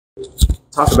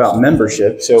talk about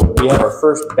membership. So we have our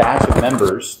first batch of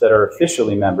members that are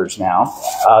officially members now.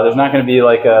 There's not going to be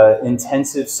like an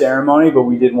intensive ceremony, but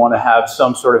we did want to have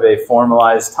some sort of a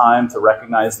formalized time to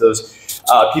recognize those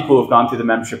people who have gone through the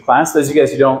membership class. Those of you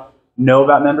guys who don't know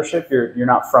about membership, you're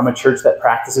not from a church that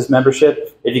practices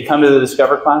membership. If you come to the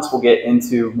Discover class, we'll get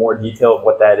into more detail of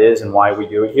what that is and why we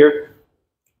do it here.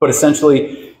 But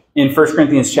essentially, in 1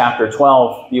 Corinthians chapter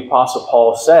 12, the Apostle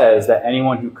Paul says that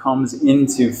anyone who comes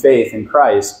into faith in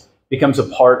Christ becomes a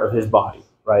part of his body,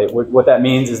 right? What that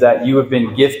means is that you have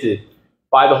been gifted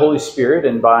by the Holy Spirit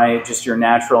and by just your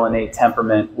natural innate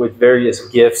temperament with various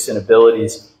gifts and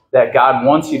abilities that God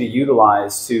wants you to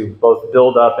utilize to both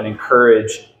build up and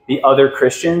encourage the other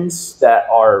Christians that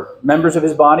are members of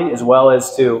his body, as well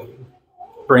as to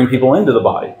bring people into the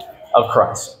body of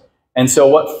Christ. And so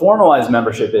what formalized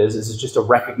membership is just a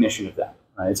recognition of that,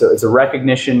 right? So it's a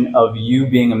recognition of you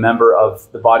being a member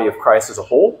of the body of Christ as a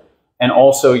whole, and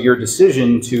also your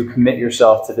decision to commit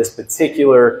yourself to this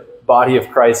particular body of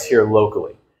Christ here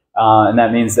locally. And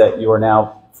that means that you are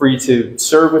now free to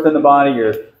serve within the body.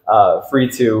 You're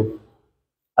free to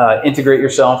integrate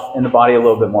yourself in the body a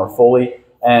little bit more fully.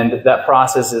 And that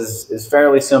process is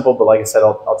fairly simple, but like I said,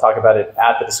 I'll talk about it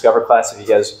at the Discover class if you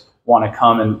guys want to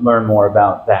come and learn more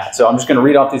about that. So I'm just going to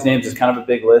read off these names. It's kind of a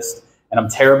big list, and I'm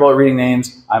terrible at reading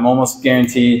names. I'm almost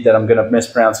guaranteed that I'm going to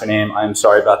mispronounce her name. I'm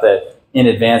sorry about that in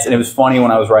advance. And it was funny when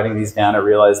I was writing these down, I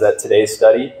realized that today's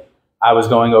study, I was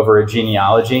going over a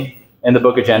genealogy in the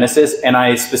book of Genesis, and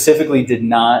I specifically did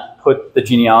not put the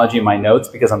genealogy in my notes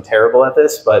because I'm terrible at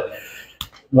this, but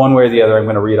one way or the other, I'm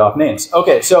going to read off names.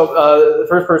 Okay, so the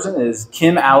first person is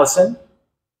Kim Allison,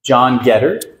 John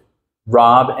Getter,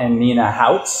 Rob and Nina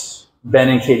Houts, Ben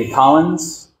and Katie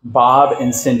Collins, Bob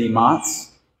and Cindy Motz,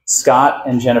 Scott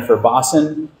and Jennifer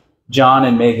Bosson, John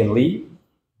and Megan Lee,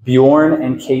 Bjorn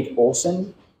and Kate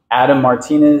Olson, Adam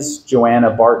Martinez, Joanna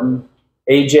Barton,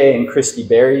 AJ and Christy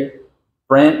Berry,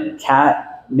 Brent,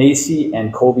 Kat, Macy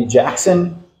and Colby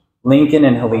Jackson, Lincoln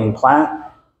and Helene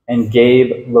Platt, and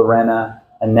Gabe, Lorena,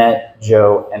 Annette,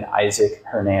 Joe, and Isaac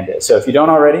Hernandez. So if you don't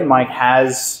already, Mike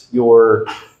has your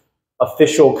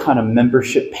official kind of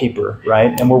membership paper,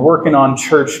 right? And we're working on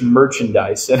church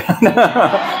merchandise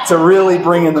to really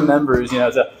bring in the members. You know,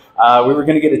 we were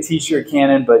going to get a T-shirt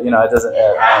cannon, but you know, it doesn't. I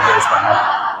don't think it's going to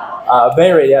happen. But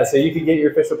anyway, yeah. So you can get your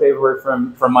official paperwork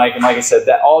from Mike, and like I said,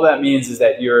 that all that means is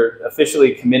that you're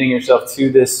officially committing yourself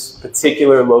to this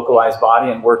particular localized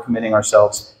body, and we're committing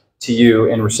ourselves to you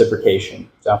in reciprocation.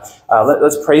 So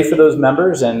let's pray for those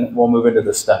members, and we'll move into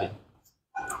the study.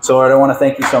 So Lord, I want to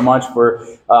thank you so much for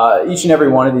each and every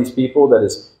one of these people that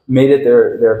has made it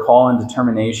their call and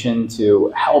determination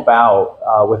to help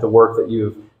out with the work that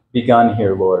you've begun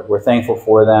here, Lord. We're thankful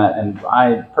for that, and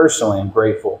I personally am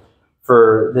grateful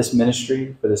for this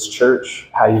ministry, for this church,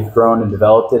 how you've grown and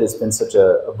developed it. It's been such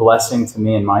a blessing to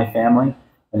me and my family,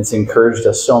 and it's encouraged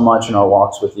us so much in our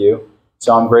walks with you.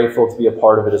 So I'm grateful to be a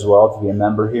part of it as well, to be a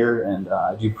member here, and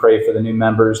I do pray for the new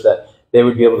members that they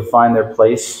would be able to find their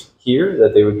place here,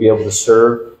 that they would be able to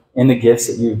serve in the gifts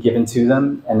that you've given to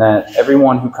them, and that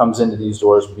everyone who comes into these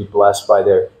doors would be blessed by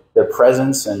their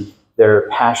presence and their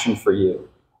passion for you.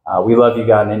 We love you,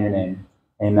 God, and in your name,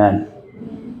 amen.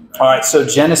 All right, so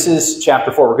Genesis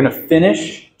chapter 4. We're going to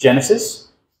finish Genesis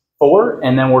 4,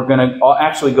 and then we're going to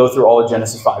actually go through all of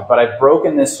Genesis 5. But I've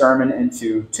broken this sermon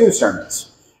into 2 sermons.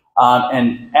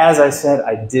 And as I said,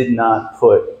 I did not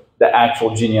put the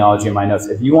actual genealogy in my notes.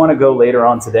 If you want to go later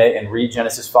on today and read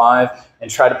Genesis 5 and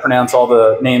try to pronounce all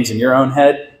the names in your own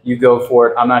head, you go for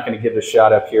it. I'm not going to give it a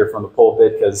shot up here from the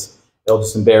pulpit because it'll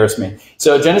just embarrass me.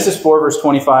 So Genesis 4, verse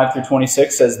 25 through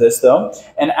 26 says this, though.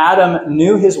 And Adam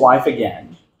knew his wife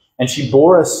again, and she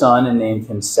bore a son and named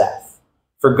him Seth.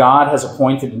 For God has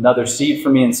appointed another seed for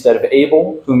me instead of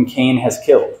Abel, whom Cain has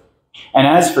killed. And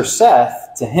as for Seth,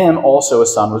 to him also a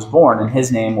son was born, and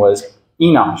his name was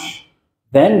Enosh.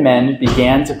 Then men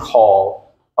began to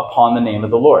call upon the name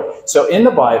of the Lord. So in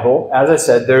the Bible, as I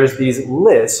said, there's these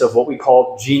lists of what we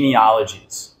call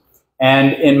genealogies.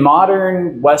 And in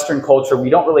modern Western culture, we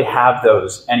don't really have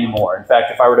those anymore. In fact,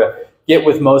 if I were to get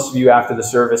with most of you after the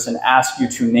service and ask you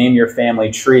to name your family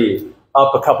tree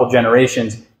up a couple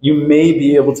generations, you may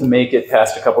be able to make it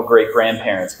past a couple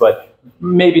great-grandparents, but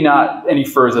maybe not any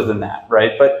further than that,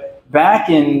 right? But back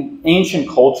in ancient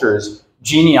cultures,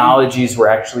 genealogies were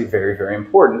actually very, very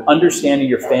important. Understanding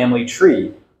your family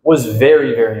tree was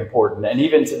very, very important. And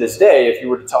even to this day, if you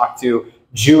were to talk to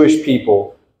Jewish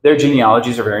people, their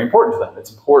genealogies are very important to them.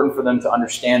 It's important for them to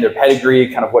understand their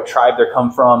pedigree, kind of what tribe they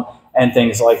come from, and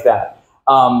things like that.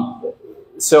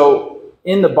 So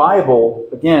in the Bible,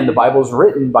 again, the Bible is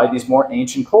written by these more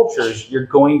ancient cultures. You're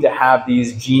going to have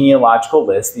these genealogical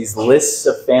lists, these lists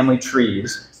of family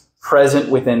trees present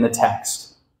within the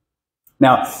text.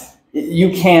 Now,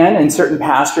 you can, and certain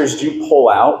pastors do pull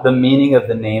out the meaning of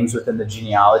the names within the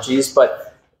genealogies,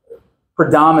 but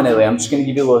predominantly, I'm just going to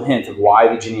give you a little hint of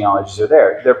why the genealogies are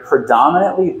there. They're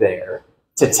predominantly there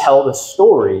to tell the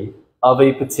story of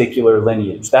a particular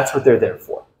lineage. That's what they're there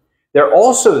for. They're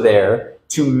also there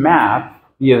to map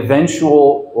the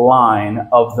eventual line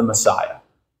of the Messiah,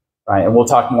 right? And we'll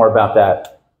talk more about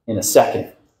that in a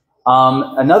second.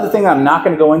 Another thing I'm not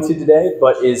going to go into today,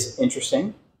 but is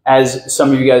interesting, as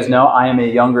some of you guys know, I am a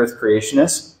young earth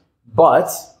creationist, but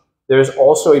there's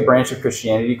also a branch of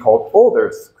Christianity called old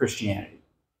earth Christianity.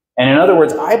 And in other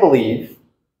words, I believe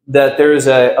that there is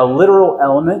a literal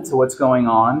element to what's going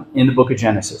on in the book of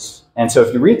Genesis. And so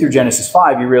if you read through Genesis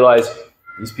 5, you realize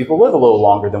these people live a little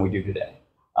longer than we do today.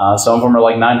 Some of them are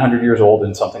like 900 years old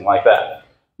and something like that.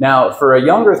 Now, for a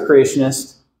young earth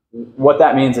creationist, what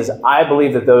that means is I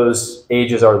believe that those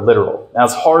ages are literal. Now,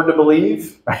 it's hard to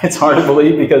believe, right? It's hard to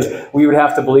believe because we would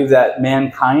have to believe that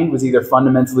mankind was either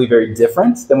fundamentally very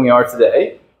different than we are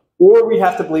today, or we'd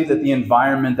have to believe that the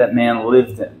environment that man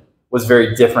lived in was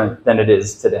very different than it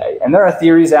is today. And there are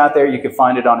theories out there. You can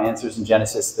find it on Answers in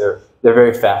Genesis. They're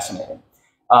very fascinating.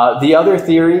 The other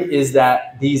theory is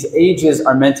that these ages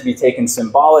are meant to be taken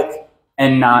symbolic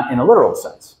and not in a literal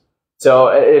sense. So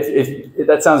if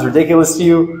that sounds ridiculous to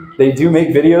you, they do make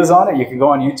videos on it. You can go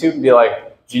on YouTube and be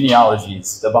like,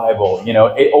 genealogies, the Bible, you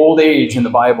know, old age in the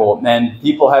Bible. And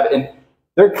people have, and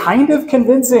they're kind of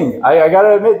convincing. I got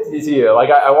to admit to you, like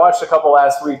I watched a couple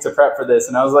last week to prep for this,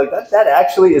 and I was like, that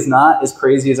actually is not as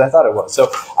crazy as I thought it was.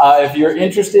 So if you're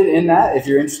interested in that, if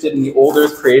you're interested in the old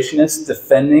earth creationists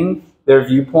defending their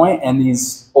viewpoint and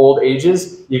these old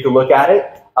ages, you can look at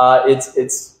it.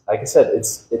 It's like I said,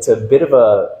 it's a bit of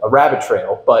a rabbit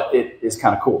trail, but it is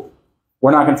kind of cool.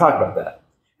 We're not going to talk about that.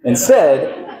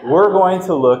 Instead, we're going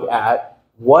to look at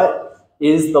what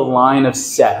is the line of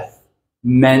Seth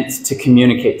meant to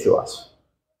communicate to us.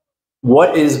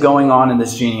 What is going on in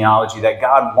this genealogy that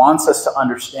God wants us to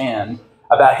understand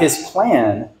about his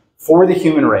plan for the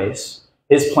human race,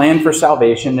 his plan for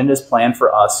salvation, and his plan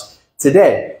for us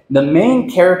today. The main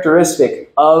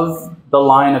characteristic of the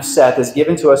line of Seth is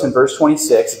given to us in verse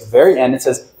 26. At the very end, it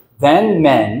says, "Then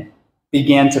men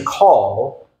began to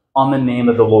call on the name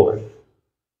of the Lord."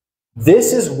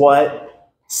 This is what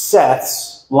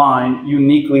Seth's line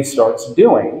uniquely starts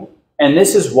doing. And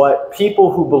this is what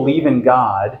people who believe in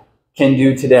God can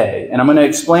do today. And I'm going to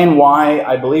explain why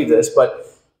I believe this, but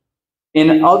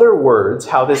in other words,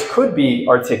 how this could be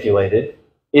articulated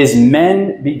is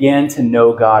men began to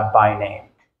know God by name.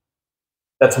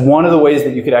 That's one of the ways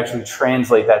that you could actually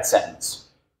translate that sentence.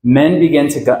 Men began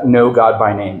to know God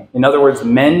by name. In other words,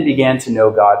 men began to know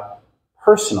God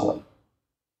personally.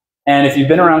 And if you've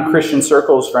been around Christian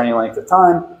circles for any length of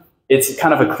time, it's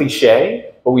kind of a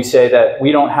cliche, but we say that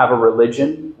we don't have a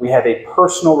religion. We have a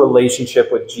personal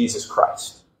relationship with Jesus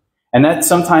Christ. And that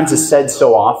sometimes is said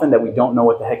so often that we don't know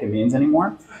what the heck it means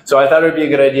anymore. So I thought it would be a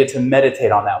good idea to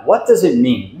meditate on that. What does it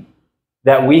mean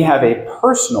that we have a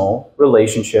personal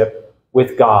relationship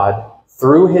with God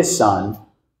through his Son,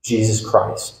 Jesus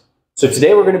Christ? So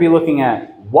today we're going to be looking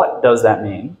at what does that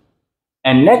mean?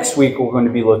 And next week we're going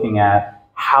to be looking at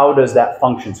how does that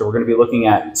function? So we're going to be looking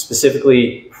at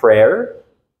specifically prayer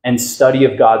and study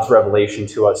of God's revelation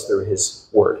to us through his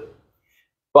word.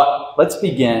 But let's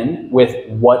begin with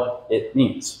what it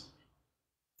means.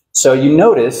 So you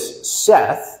notice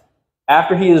Seth,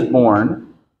 after he is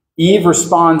born, Eve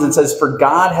responds and says, "For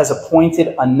God has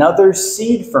appointed another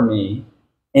seed for me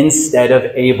instead of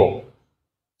Abel."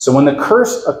 So when the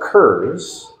curse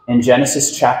occurs in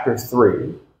Genesis chapter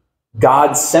 3,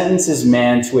 God sentences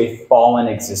man to a fallen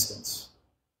existence.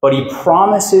 But he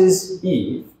promises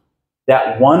Eve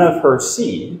that one of her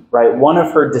seed, right, one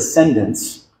of her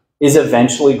descendants, is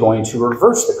eventually going to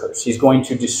reverse the curse. He's going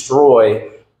to destroy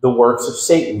the works of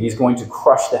Satan. He's going to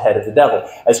crush the head of the devil.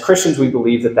 As Christians, we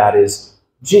believe that that is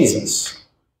Jesus.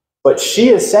 But she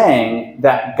is saying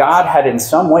that God had in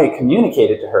some way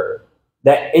communicated to her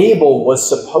that Abel was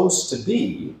supposed to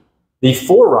be the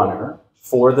forerunner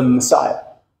for the Messiah.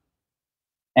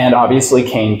 And obviously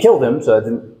Cain killed him, so that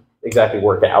didn't exactly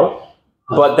work out.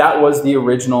 But that was the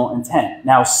original intent.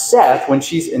 Now Seth, when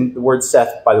she's in, the word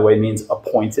Seth, by the way, means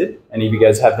appointed. Any of you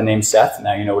guys have the name Seth?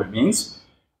 Now you know what it means.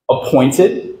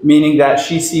 Appointed, meaning that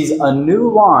she sees a new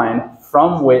line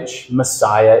from which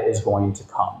Messiah is going to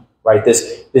come. Right?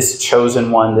 This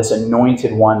chosen one, this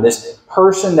anointed one, this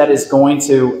person that is going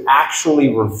to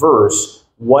actually reverse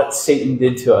what Satan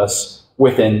did to us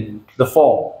within the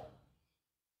fall.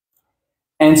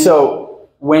 And so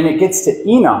when it gets to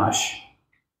Enosh,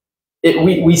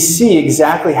 we see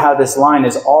exactly how this line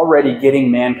is already getting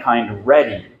mankind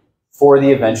ready for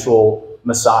the eventual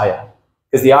Messiah.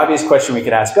 Because the obvious question we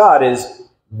could ask God is,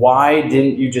 why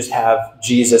didn't you just have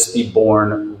Jesus be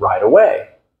born right away?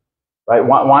 Right?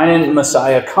 Why didn't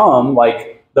Messiah come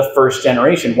like the first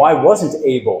generation? Why wasn't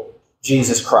Abel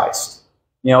Jesus Christ?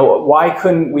 Why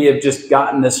couldn't we have just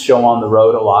gotten this show on the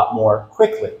road a lot more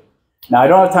quickly? Now, I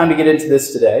don't have time to get into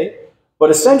this today, but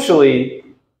essentially,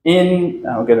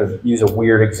 I'm going to use a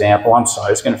weird example. I'm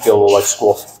sorry, it's going to feel a little like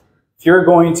school. If you're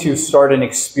going to start an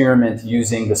experiment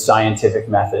using the scientific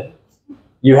method,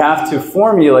 you have to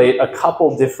formulate a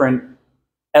couple different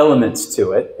elements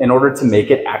to it in order to make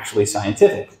it actually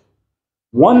scientific.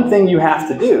 One thing you have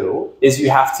to do is you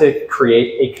have to create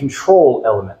a control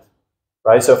element,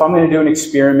 right? So if I'm going to do an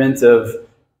experiment of,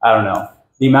 I don't know,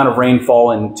 the amount of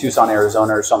rainfall in Tucson,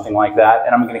 Arizona or something like that,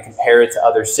 and I'm going to compare it to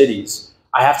other cities,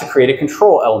 I have to create a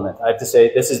control element. I have to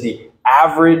say this is the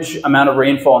average amount of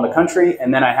rainfall in the country,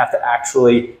 and then I have to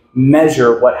actually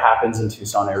measure what happens in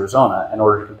Tucson, Arizona in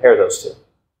order to compare those two.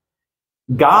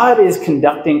 God is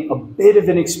conducting a bit of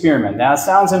an experiment. Now, it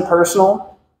sounds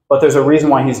impersonal, but there's a reason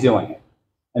why he's doing it.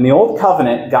 In the Old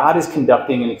Covenant, God is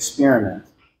conducting an experiment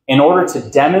in order to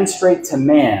demonstrate to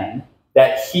man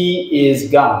that he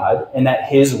is God and that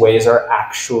his ways are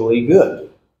actually good.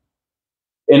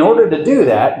 In order to do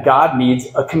that, God needs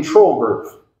a control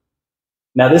group.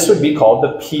 Now, this would be called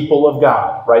the people of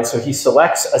God, right? So he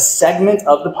selects a segment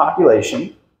of the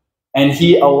population and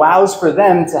he allows for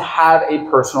them to have a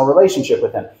personal relationship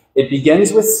with him. It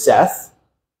begins with Seth,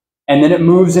 and then it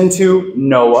moves into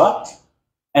Noah,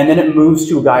 and then it moves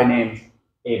to a guy named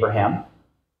Abraham,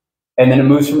 and then it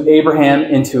moves from Abraham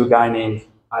into a guy named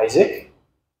Isaac,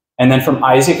 and then from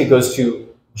Isaac it goes to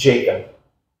Jacob,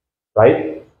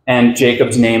 right? And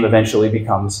Jacob's name eventually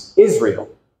becomes Israel.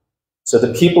 So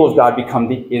the people of God become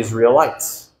the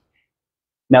Israelites.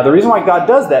 Now, the reason why God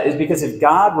does that is because if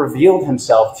God revealed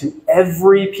himself to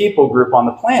every people group on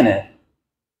the planet,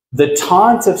 the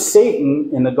taunt of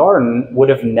Satan in the garden would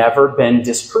have never been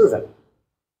disproven.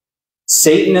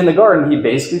 Satan in the garden, he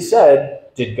basically said,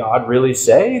 did God really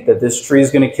say that this tree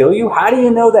is going to kill you? How do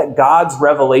you know that God's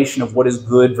revelation of what is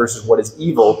good versus what is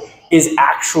evil is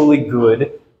actually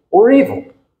good or evil?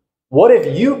 What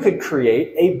if you could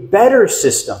create a better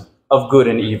system of good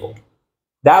and evil?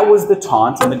 That was the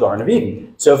taunt in the Garden of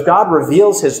Eden. So if God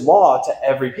reveals his law to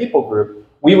every people group,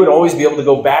 we would always be able to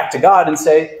go back to God and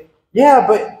say, yeah,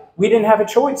 but we didn't have a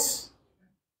choice.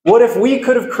 What if we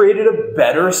could have created a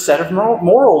better set of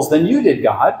morals than you did,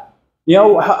 God?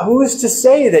 Who is to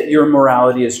say that your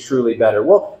morality is truly better?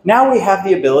 Well, now we have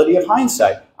the ability of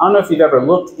hindsight. I don't know if you've ever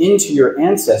looked into your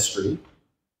ancestry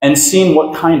and seen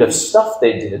what kind of stuff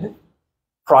they did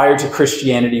prior to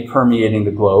Christianity permeating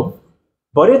the globe.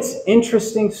 But it's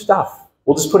interesting stuff.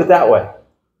 We'll just put it that way.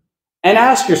 And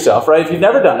ask yourself, right, if you've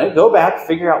never done it, go back,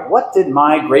 figure out what did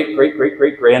my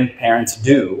great-great-great-great-grandparents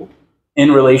do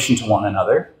in relation to one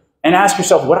another, and ask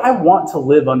yourself, would I want to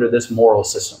live under this moral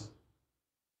system?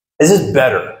 Is this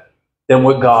better than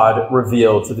what God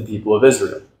revealed to the people of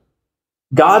Israel?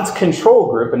 God's control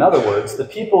group, in other words, the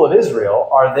people of Israel,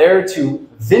 are there to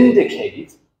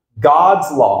vindicate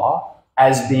God's law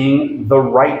as being the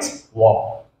right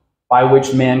law by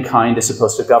which mankind is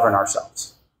supposed to govern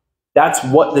ourselves. That's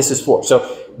what this is for.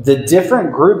 So the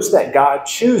different groups that God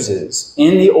chooses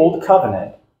in the Old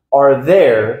Covenant are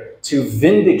there to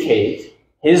vindicate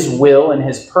his will and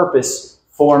his purpose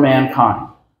for mankind.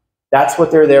 That's what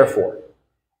they're there for.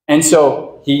 And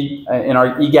so in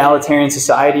our egalitarian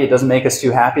society, it doesn't make us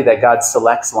too happy that God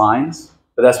selects lines,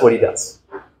 but that's what he does,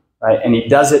 right? And he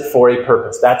does it for a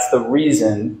purpose. That's the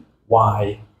reason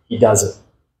why he does it.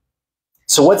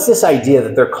 So what's this idea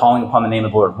that they're calling upon the name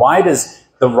of the Lord? Why does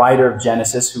the writer of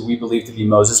Genesis, who we believe to be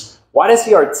Moses, why does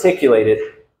he articulate it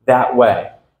that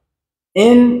way?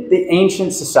 In the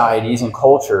ancient societies and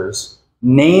cultures,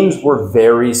 names were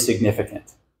very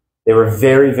significant. They were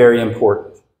very, very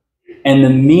important. And the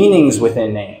meanings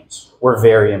within names were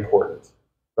very important,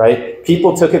 right?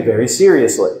 People took it very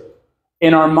seriously.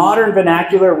 In our modern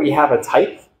vernacular, we have a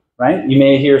type, right? You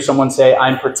may hear someone say,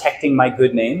 I'm protecting my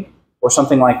good name, or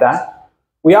something like that.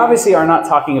 We obviously are not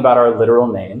talking about our literal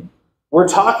name. We're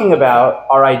talking about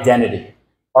our identity,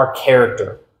 our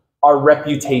character, our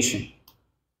reputation.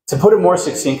 To put it more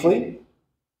succinctly,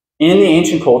 in the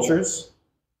ancient cultures,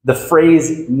 the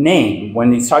phrase name,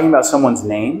 when he's talking about someone's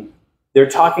name, they're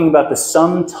talking about the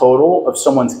sum total of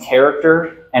someone's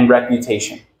character and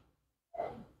reputation.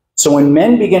 So when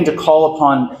men begin to call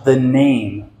upon the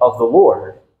name of the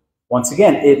Lord, Once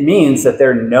again, it means that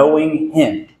they're knowing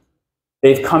him.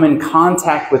 They've come in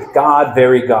contact with God,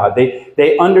 very God.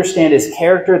 They understand his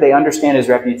character. They understand his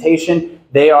reputation.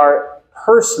 They are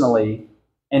personally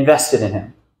invested in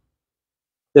him.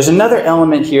 There's another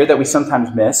element here that we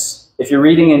sometimes miss. If you're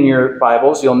reading in your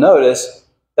Bibles, you'll notice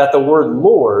that the word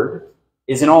Lord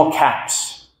is in all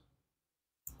caps.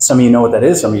 Some of you know what that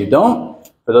is. Some of you don't.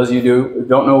 For those of you who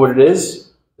don't know what it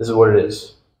is, this is what it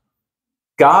is.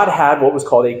 God had what was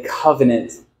called a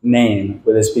covenant name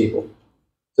with his people.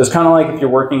 So it's kind of like if you're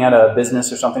working at a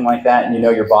business or something like that, and you know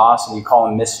your boss, and you call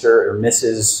him Mr. or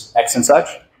Mrs. X and such.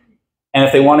 And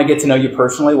if they want to get to know you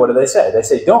personally, what do? They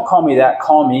say, don't call me that,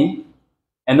 call me,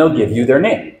 and they'll give you their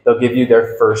name. They'll give you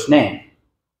their first name.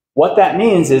 What that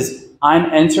means is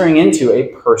I'm entering into a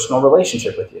personal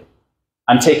relationship with you.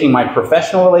 I'm taking my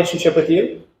professional relationship with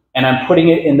you, and I'm putting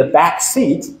it in the back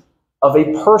seat of a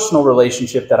personal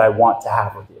relationship that I want to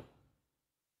have with you.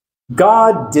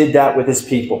 God did that with his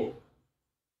people.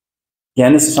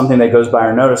 Again, this is something that goes by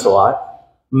our notice a lot.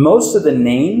 Most of the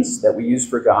names that we use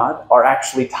for God are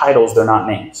actually titles. They're not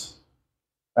names.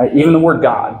 Right? Even the word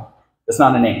God, that's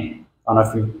not a name. I don't know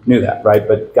if you knew that, right?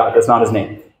 But God, that's not his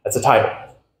name. That's a title.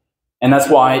 And that's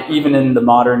why even in the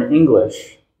modern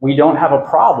English, we don't have a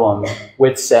problem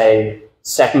with, say,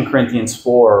 2 Corinthians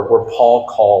 4, where Paul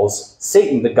calls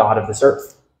Satan the god of this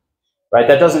earth. Right?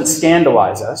 That doesn't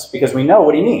scandalize us because we know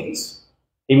what he means.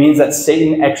 He means that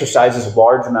Satan exercises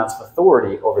large amounts of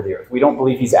authority over the earth. We don't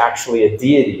believe he's actually a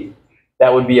deity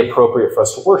that would be appropriate for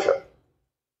us to worship.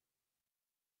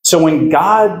 So when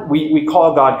we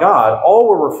call God God, all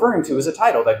we're referring to is a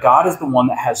title, that God is the one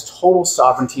that has total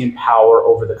sovereignty and power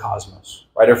over the cosmos.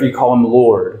 Right? Or if you call him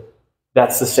Lord,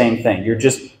 that's the same thing. You're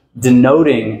just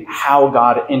denoting how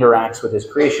God interacts with his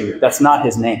creation. That's not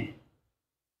his name.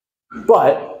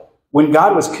 But when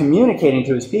God was communicating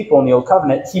to his people in the Old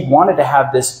Covenant, he wanted to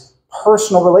have this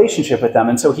personal relationship with them.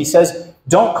 And so he says,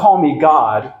 don't call me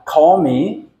God, call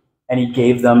me, and he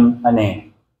gave them a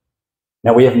name.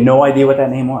 Now, we have no idea what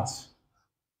that name was.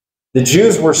 The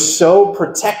Jews were so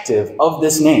protective of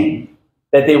this name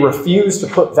that they refused to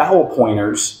put vowel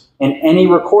pointers in any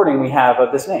recording we have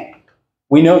of this name.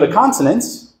 We know the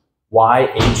consonants,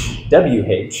 Y, H, W,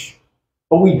 H,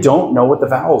 but we don't know what the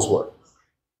vowels were.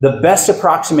 The best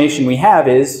approximation we have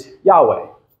is Yahweh.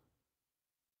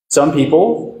 Some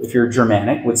people, if you're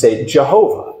Germanic, would say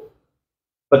Jehovah.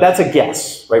 But that's a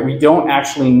guess, right? We don't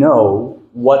actually know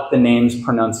what the name's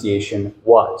pronunciation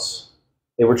was.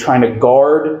 They were trying to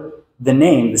guard the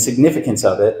name, the significance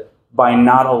of it, by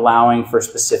not allowing for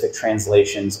specific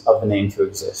translations of the name to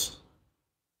exist.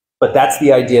 But that's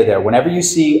the idea there. Whenever you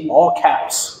see all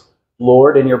caps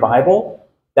Lord in your Bible,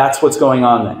 that's what's going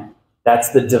on there. That's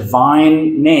the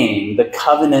divine name, the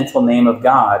covenantal name of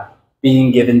God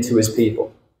being given to his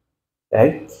people.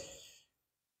 Okay?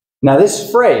 Now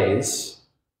this phrase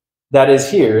that is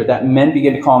here, that men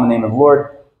begin to call on the name of the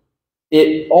Lord,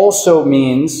 it also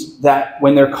means that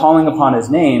when they're calling upon his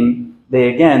name,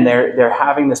 they're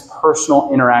having this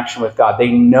personal interaction with God.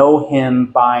 They know him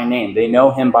by name. They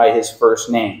know him by his first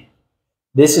name.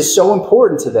 This is so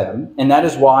important to them, and that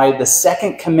is why the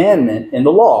second commandment in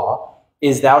the law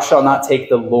is thou shalt not take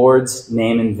the Lord's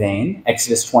name in vain,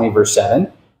 Exodus 20, verse 7.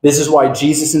 This is why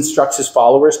Jesus instructs his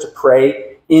followers to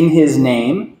pray in his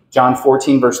name, John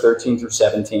 14, verse 13 through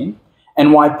 17.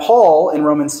 And why Paul in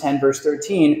Romans 10, verse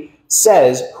 13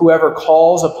 says, whoever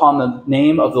calls upon the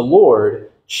name of the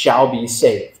Lord shall be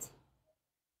saved.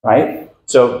 Right?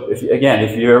 So, if you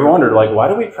ever wondered, like, why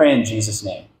do we pray in Jesus'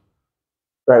 name?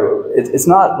 Right? It's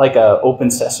not like an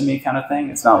open sesame kind of thing.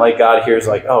 It's not like God hears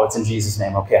like, oh, it's in Jesus'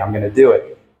 name. Okay, I'm going to do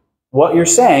it. What you're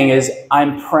saying is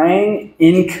I'm praying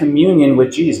in communion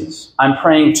with Jesus. I'm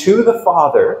praying to the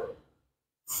Father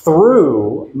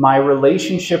through my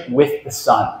relationship with the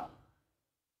Son.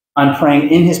 I'm praying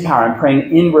in his power. I'm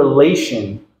praying in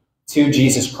relation to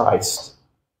Jesus Christ.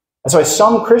 That's why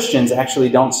some Christians actually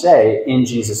don't say in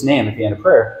Jesus' name at the end of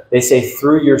prayer. They say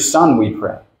through your Son we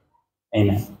pray.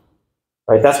 Amen.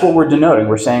 Right? That's what we're denoting.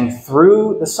 We're saying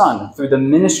through the Son, through the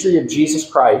ministry of Jesus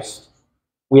Christ,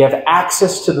 we have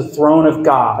access to the throne of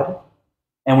God,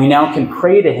 and we now can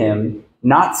pray to him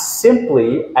not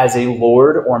simply as a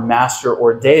Lord or Master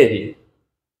or deity,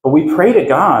 but we pray to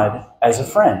God as a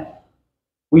friend.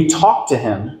 We talk to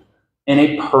him in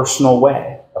a personal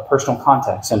way, a personal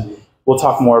context, and we'll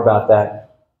talk more about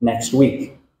that next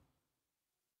week.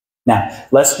 Now,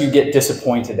 lest you get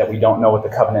disappointed that we don't know what the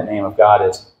covenant name of God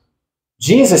is,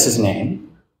 Jesus'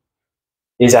 name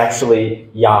is actually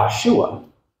Yahshua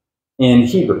in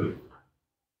Hebrew.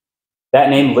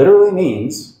 That name literally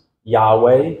means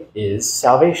Yahweh is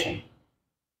salvation.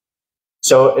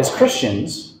 So as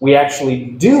Christians, we actually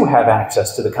do have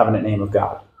access to the covenant name of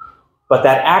God. But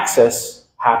that access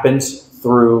happens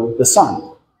through the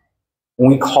Son. When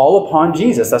we call upon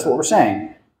Jesus, that's what we're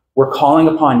saying. We're calling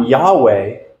upon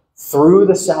Yahweh through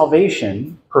the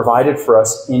salvation provided for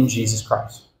us in Jesus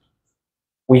Christ.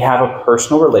 We have a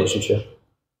personal relationship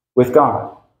with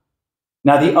God.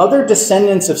 Now, the other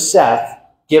descendants of Seth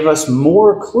give us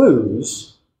more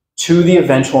clues to the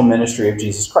eventual ministry of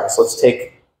Jesus Christ. Let's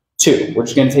take two. We're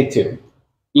just going to take two.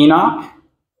 Enoch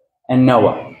and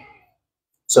Noah.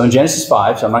 So in Genesis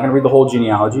 5, so I'm not going to read the whole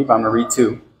genealogy, but I'm going to read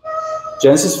two.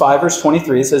 Genesis 5, verse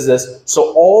 23 says this,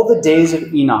 "So all the days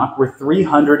of Enoch were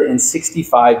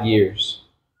 365 years.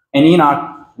 And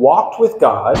Enoch walked with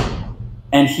God,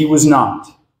 and he was not,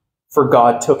 for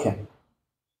God took him."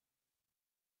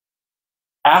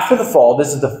 After the fall,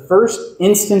 this is the first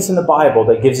instance in the Bible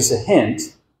that gives us a hint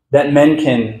that men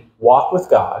can walk with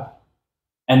God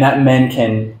and that men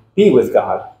can be with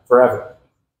God forever.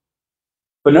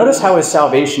 But notice how his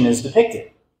salvation is depicted.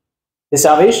 His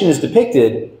salvation is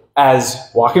depicted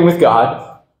as walking with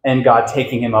God and God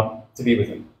taking him up to be with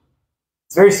him.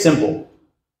 It's very simple.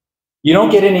 You don't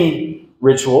get any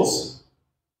rituals.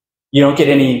 You don't get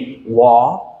any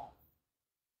law.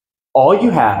 All you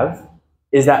have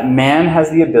is that man has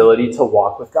the ability to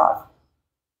walk with God.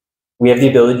 We have the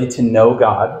ability to know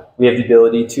God. We have the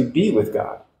ability to be with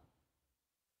God.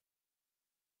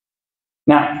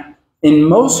 Now, in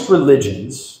most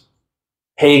religions,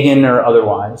 pagan or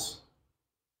otherwise,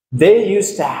 they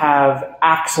used to have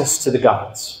access to the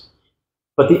gods.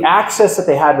 But the access that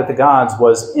they had with the gods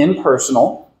was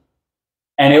impersonal,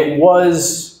 and it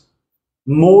was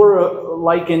more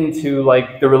likened to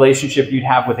like the relationship you'd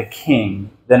have with a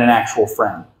king than an actual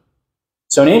friend.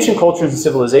 So in ancient cultures and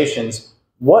civilizations,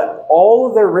 what all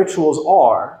of their rituals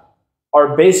are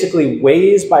basically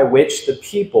ways by which the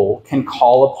people can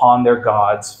call upon their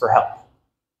gods for help.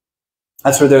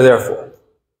 That's what they're there for.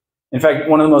 In fact,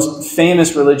 one of the most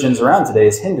famous religions around today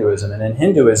is Hinduism. And in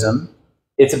Hinduism,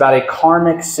 it's about a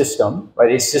karmic system,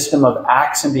 right? A system of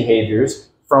acts and behaviors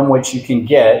from which you can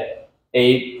get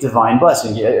a divine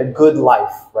blessing, a good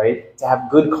life, right? To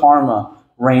have good karma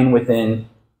reign within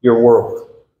your world,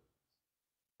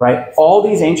 right? All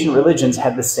these ancient religions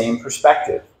had the same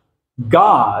perspective.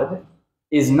 God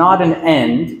is not an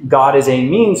end. God is a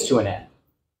means to an end.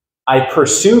 I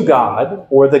pursue God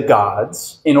or the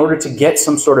gods in order to get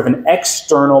some sort of an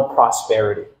external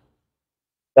prosperity.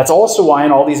 That's also why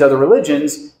in all these other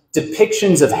religions,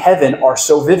 depictions of heaven are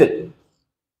so vivid.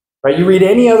 Right? You read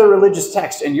any other religious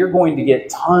text and you're going to get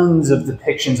tons of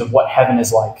depictions of what heaven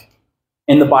is like.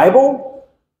 In the Bible,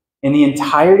 in the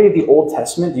entirety of the Old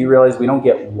Testament, do you realize we don't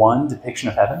get one depiction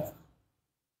of heaven?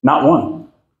 Not one.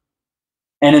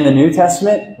 And in the New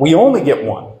Testament, we only get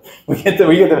one. We get the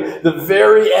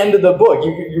very end of the book.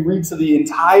 You read to the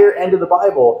entire end of the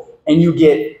Bible, and you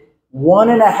get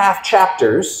 1.5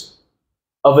 chapters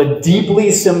of a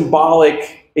deeply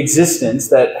symbolic existence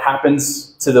that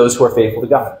happens to those who are faithful to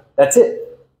God. That's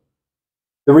it.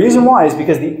 The reason why is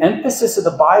because the emphasis of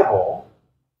the Bible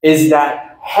is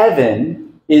that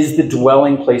heaven is the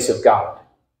dwelling place of God.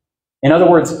 In other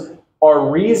words, our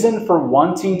reason for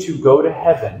wanting to go to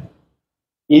heaven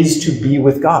is to be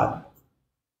with God.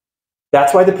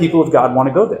 That's why the people of God want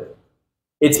to go there.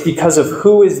 It's because of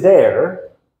who is there,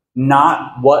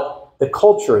 not what the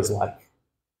culture is like.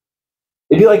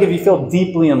 It'd be like if you fell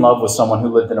deeply in love with someone who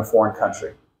lived in a foreign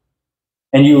country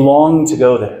and you long to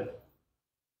go there.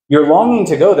 Your longing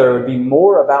to go there would be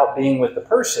more about being with the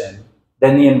person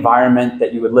than the environment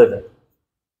that you would live in.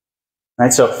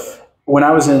 Right? So when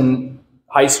I was in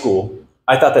high school,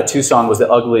 I thought that Tucson was the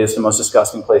ugliest and most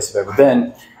disgusting place I've ever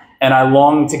been, and I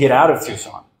longed to get out of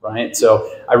Tucson. Right?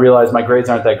 So I realized my grades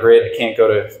aren't that great. I can't go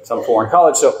to some foreign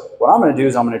college. So what I'm going to do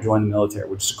is I'm going to join the military,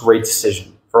 which is a great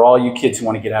decision. For all you kids who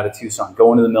want to get out of Tucson,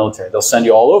 go into the military. They'll send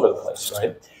you all over the place,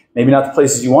 right? Maybe not the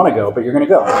places you want to go, but you're going to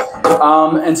go.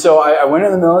 And so I went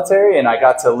in the military, and I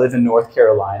got to live in North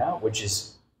Carolina, which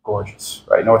is gorgeous,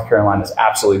 right? North Carolina is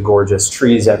absolutely gorgeous.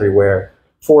 Trees everywhere,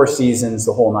 4 seasons,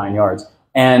 the whole 9 yards.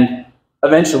 And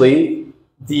eventually,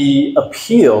 the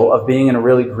appeal of being in a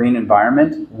really green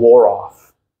environment wore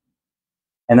off.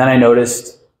 And then I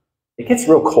noticed it gets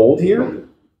real cold here,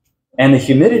 and the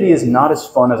humidity is not as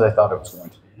fun as I thought it was going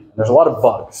to be. There's a lot of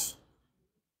bugs.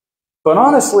 But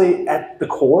honestly, at the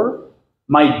core,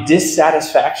 my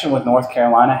dissatisfaction with North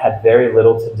Carolina had very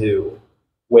little to do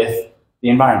with the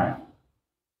environment.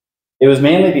 It was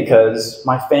mainly because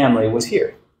my family was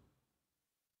here.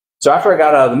 So after I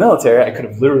got out of the military, I could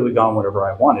have literally gone wherever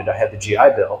I wanted. I had the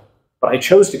GI Bill, but I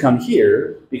chose to come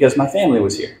here because my family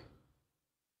was here.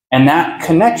 And that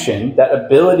connection, that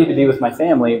ability to be with my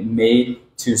family, made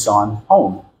Tucson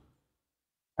home.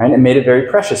 Right? It made it very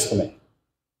precious to me.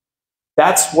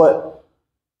 That's what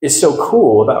is so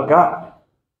cool about God.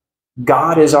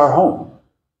 God is our home.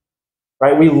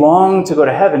 Right? We long to go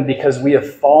to heaven because we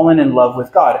have fallen in love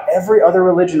with God. Every other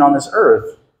religion on this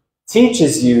earth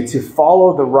teaches you to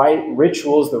follow the right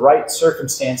rituals, the right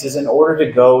circumstances in order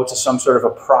to go to some sort of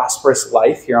a prosperous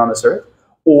life here on this earth,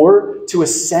 or to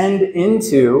ascend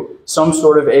into some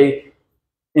sort of a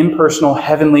impersonal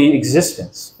heavenly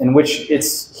existence in which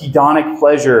it's hedonic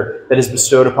pleasure that is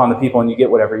bestowed upon the people and you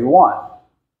get whatever you want.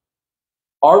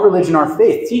 Our religion, our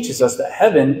faith, teaches us that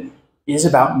heaven is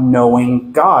about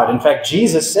knowing God. In fact,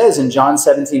 Jesus says in John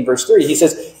 17, verse 3, he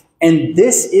says, "And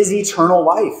this is eternal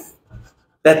life,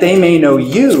 that they may know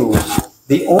you,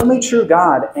 the only true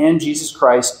God, and Jesus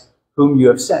Christ, whom you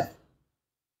have sent."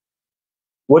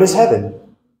 What is heaven?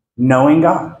 Knowing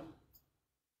God,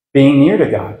 being near to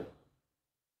God,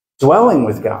 dwelling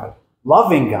with God,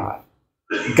 loving God.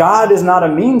 God is not a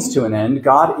means to an end.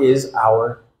 God is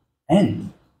our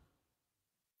end.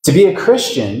 To be a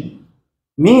Christian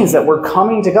means that we're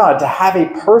coming to God. To have a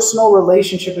personal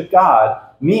relationship with God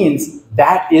means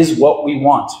that is what we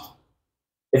want.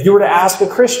 If you were to ask a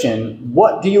Christian,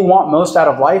 what do you want most out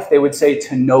of life? They would say,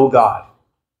 to know God.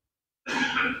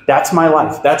 That's my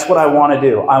life. That's what I want to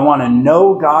do. I want to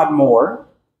know God more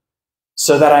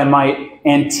so that I might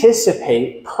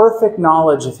anticipate perfect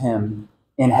knowledge of him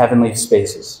in heavenly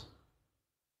spaces.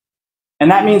 And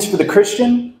that means for the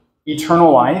Christian,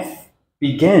 eternal life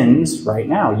begins right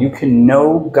now. You can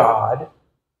know God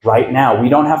right now. We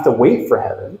don't have to wait for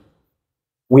heaven.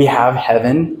 We have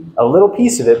heaven, a little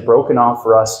piece of it broken off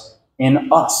for us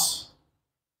in us.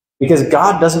 Because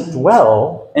God doesn't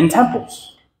dwell in temples.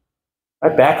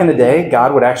 Right? Back in the day,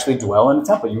 God would actually dwell in a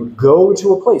temple. You would go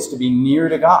to a place to be near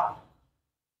to God.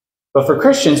 But for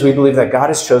Christians, we believe that God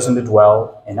has chosen to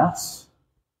dwell in us.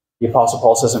 The Apostle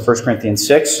Paul says in 1 Corinthians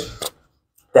 6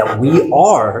 that we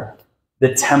are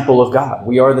the temple of God.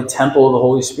 We are the temple of the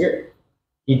Holy Spirit.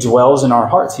 He dwells in our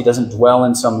hearts. He doesn't dwell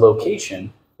in some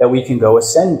location that we can go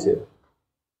ascend to.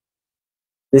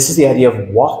 This is the idea of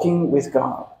walking with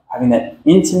God, having that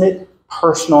intimate,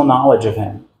 personal knowledge of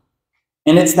him.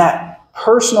 And it's that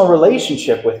personal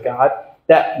relationship with God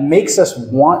that makes us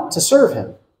want to serve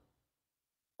him.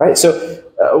 Right? So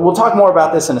we'll talk more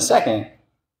about this in a second,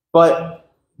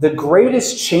 but the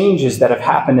greatest changes that have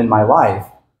happened in my life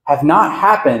have not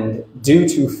happened due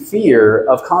to fear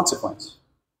of consequence.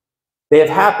 They have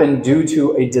happened due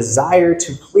to a desire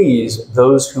to please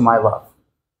those whom I love.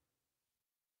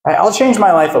 I'll change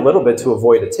my life a little bit to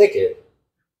avoid a ticket,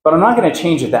 but I'm not going to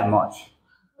change it that much.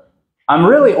 I'm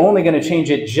really only going to change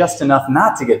it just enough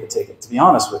not to get the ticket, to be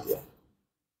honest with you.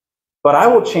 But I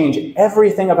will change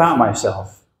everything about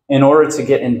myself in order to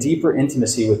get in deeper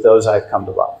intimacy with those I've come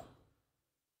to love.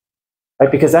 Right?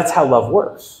 Because that's how love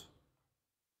works.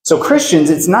 So Christians,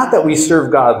 it's not that we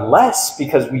serve God less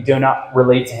because we do not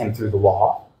relate to him through the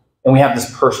law and we have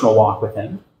this personal walk with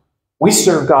him. We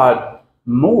serve God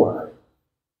more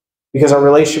because our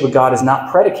relationship with God is not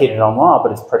predicated on law,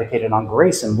 but it's predicated on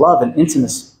grace and love and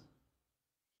intimacy.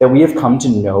 That we have come to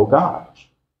know God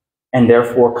and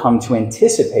therefore come to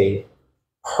anticipate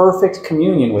perfect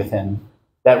communion with him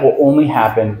that will only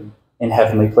happen in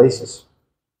heavenly places.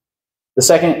 The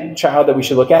second child that we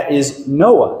should look at is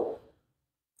Noah.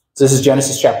 So this is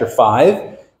Genesis chapter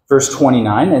 5, verse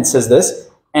 29, and it says this,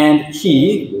 "And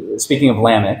he," speaking of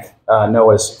Lamech,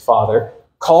 Noah's father,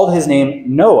 "called his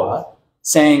name Noah,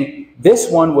 saying,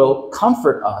 'This one will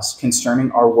comfort us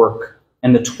concerning our work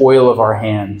and the toil of our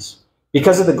hands,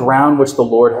 because of the ground which the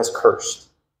Lord has cursed.'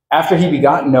 After he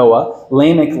begot Noah,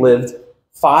 Lamech lived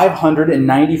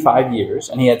 595 years,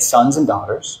 and he had sons and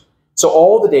daughters. So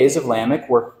all the days of Lamech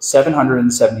were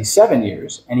 777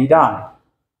 years, and he died.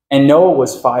 And Noah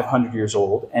was 500 years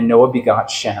old, and Noah begot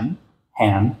Shem,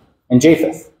 Ham, and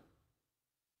Japheth."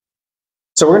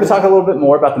 So we're going to talk a little bit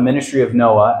more about the ministry of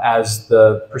Noah as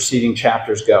the preceding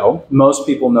chapters go. Most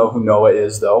people know who Noah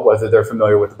is, though, whether they're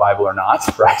familiar with the Bible or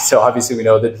not, right? So obviously we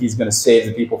know that he's going to save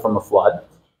the people from a flood.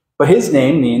 But his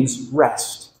name means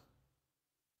rest.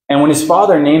 And when his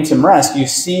father names him rest, you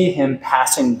see him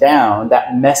passing down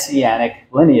that messianic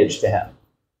lineage to him.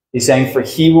 He's saying, for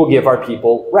he will give our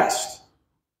people rest.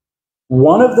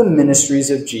 One of the ministries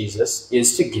of Jesus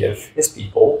is to give his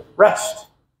people rest.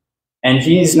 And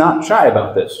he's not shy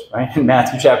about this, right? In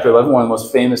Matthew chapter 11, one of the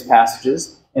most famous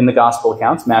passages in the gospel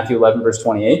accounts, Matthew 11, verse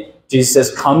 28, Jesus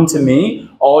says, "Come to me,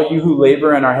 all you who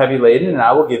labor and are heavy laden, and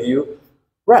I will give you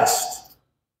rest.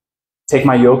 Take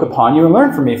my yoke upon you and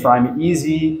learn from me, for I am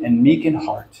easy and meek in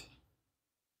heart."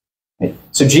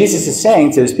 So Jesus is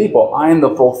saying to his people, I am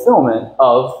the fulfillment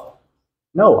of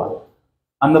Noah.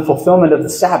 I'm the fulfillment of the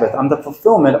Sabbath. I'm the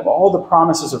fulfillment of all the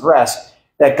promises of rest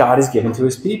that God has given to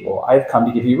his people. I have come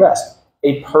to give you rest.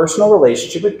 A personal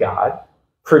relationship with God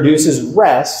produces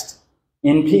rest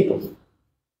in people.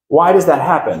 Why does that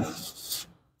happen?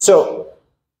 So,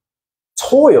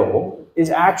 toil is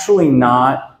actually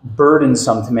not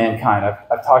burdensome to mankind.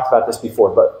 I've talked about this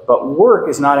before, but work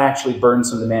is not actually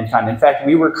burdensome to mankind. In fact,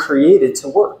 we were created to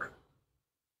work.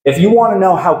 If you want to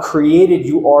know how created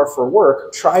you are for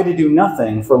work, try to do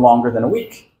nothing for longer than a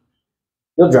week.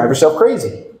 You'll drive yourself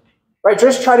crazy. Right?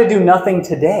 Just try to do nothing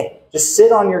today. Just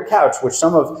sit on your couch, which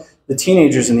some of the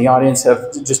teenagers in the audience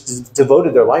have just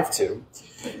devoted their life to.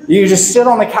 You just sit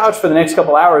on the couch for the next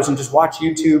couple hours and just watch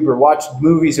YouTube or watch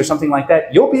movies or something like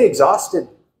that. You'll be exhausted.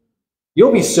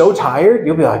 You'll be so tired.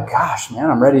 You'll be like, gosh, man,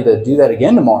 I'm ready to do that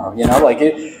again tomorrow. You know,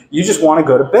 you just want to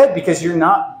go to bed because you're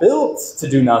not built to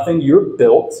do nothing. You're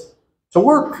built to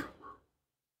work.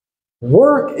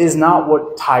 Work is not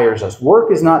what tires us.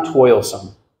 Work is not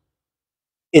toilsome.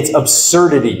 It's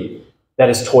absurdity that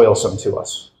is toilsome to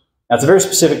us. Now, it's a very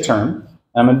specific term,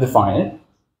 and I'm going to define it.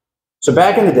 So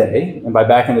back in the day, and by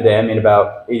back in the day, I mean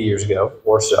about 80 years ago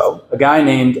or so, a guy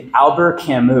named Albert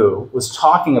Camus was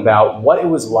talking about what it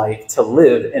was like to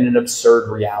live in an absurd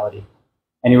reality.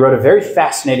 And he wrote a very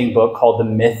fascinating book called The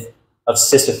Myth of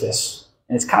Sisyphus.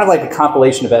 And it's kind of like a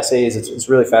compilation of essays. It's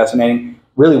really fascinating,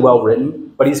 really well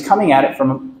written, but he's coming at it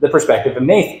from the perspective of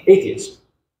an atheist.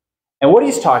 And what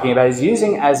he's talking about is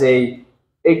using as an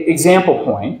example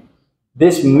point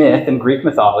this myth in Greek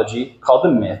mythology called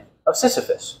the myth of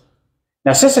Sisyphus.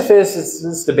 Now, Sisyphus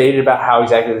is debated about how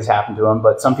exactly this happened to him,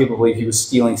 but some people believe he was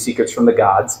stealing secrets from the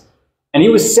gods. And he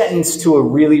was sentenced to a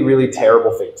really, really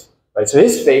terrible fate. Right? So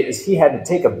his fate is he had to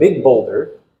take a big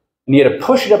boulder and he had to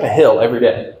push it up a hill every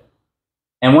day.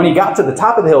 And when he got to the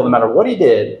top of the hill, no matter what he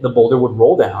did, the boulder would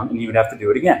roll down and he would have to do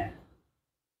it again.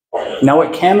 Now,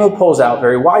 what Camus pulls out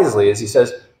very wisely is he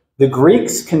says, the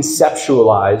Greeks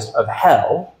conceptualized of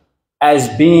hell as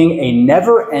being a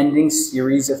never-ending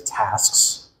series of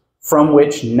tasks from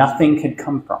which nothing could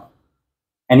come from.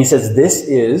 And he says, this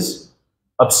is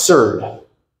absurd.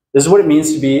 This is what it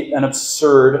means to be an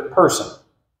absurd person.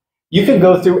 You can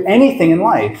go through anything in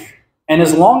life, and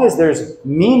as long as there's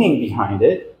meaning behind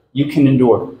it, you can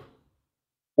endure.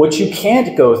 What you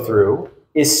can't go through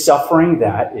is suffering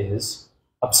that is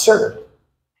absurd.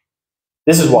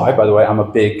 This is why, by the way, I'm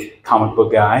a big comic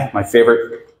book guy. My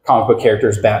favorite comic book character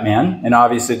is Batman, and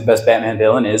obviously the best Batman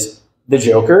villain is the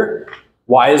Joker.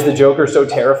 Why is the Joker so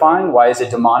terrifying? Why is a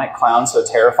demonic clown so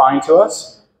terrifying to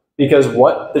us? Because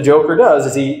what the Joker does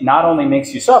is he not only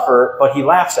makes you suffer, but he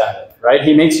laughs at it, right?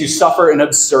 He makes you suffer in an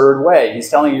absurd way. He's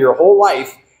telling you your whole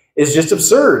life is just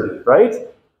absurd, right?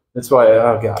 That's why,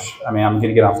 oh gosh, I mean, I'm going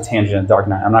to get off a tangent in Dark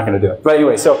Knight. I'm not going to do it. But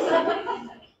anyway, so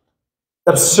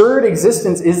absurd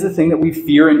existence is the thing that we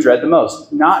fear and dread the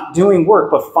most. Not doing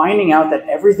work, but finding out that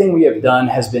everything we have done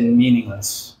has been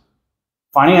meaningless.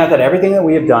 Finding out that everything that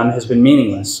we have done has been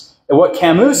meaningless. And what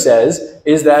Camus says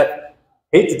is that,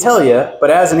 hate to tell you,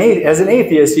 but as an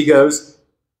atheist, he goes,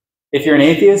 if you're an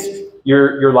atheist,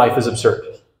 your life is absurd.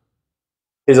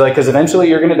 He's like, because eventually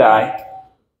you're going to die,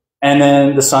 and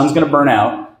then the sun's going to burn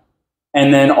out,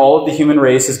 and then all of the human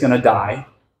race is going to die,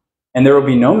 and there will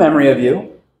be no memory of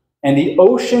you, and the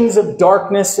oceans of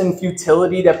darkness and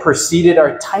futility that preceded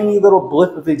our tiny little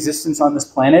blip of existence on this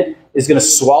planet is going to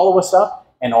swallow us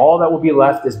up, and all that will be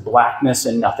left is blackness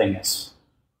and nothingness.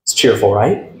 It's cheerful,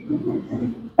 right?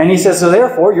 And he says, so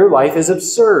therefore, your life is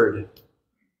absurd.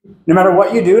 No matter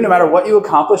what you do, no matter what you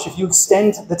accomplish, if you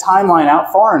extend the timeline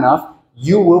out far enough,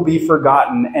 you will be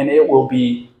forgotten and it will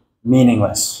be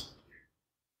meaningless.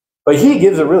 But he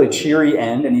gives a really cheery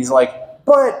end, and he's like,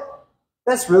 but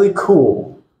that's really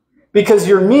cool because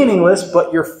you're meaningless,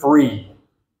 but you're free.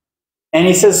 And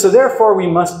he says, so therefore we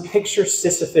must picture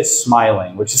Sisyphus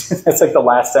smiling, which is that's like the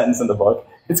last sentence in the book.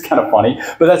 It's kind of funny,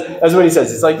 but that's what he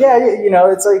says. It's like, yeah, you know,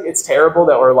 it's terrible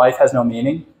that our life has no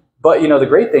meaning, but you know, the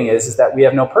great thing is that we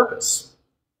have no purpose.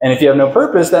 And if you have no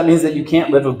purpose, that means that you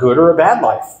can't live a good or a bad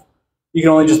life. You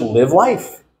can only just live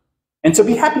life. And so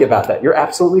be happy about that. You're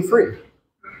absolutely free.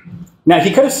 Now,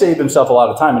 he could have saved himself a lot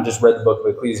of time and just read the book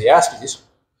of Ecclesiastes.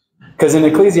 Because in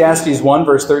Ecclesiastes 1,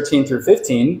 verse 13 through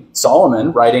 15,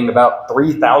 Solomon, writing about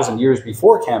 3,000 years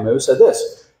before Camus, said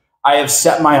this, I have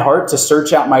set my heart to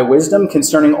search out my wisdom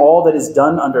concerning all that is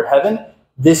done under heaven,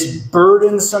 this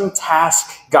burdensome task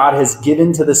God has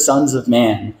given to the sons of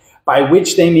man, by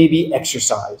which they may be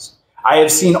exercised. I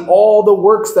have seen all the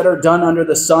works that are done under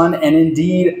the sun, and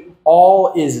indeed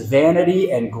all is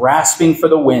vanity and grasping for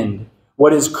the wind.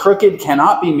 What is crooked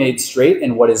cannot be made straight,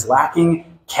 and what is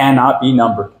lacking cannot be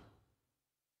numbered.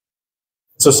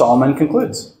 So Solomon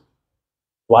concludes,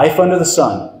 life under the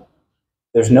sun.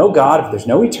 There's no God, if there's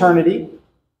no eternity,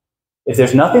 if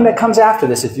there's nothing that comes after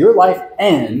this, if your life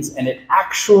ends, and it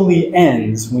actually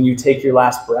ends when you take your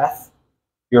last breath,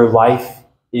 your life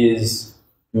is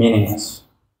meaningless.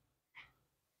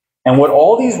 And what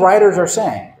all these writers are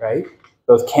saying, right,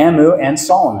 both Camus and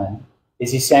Solomon,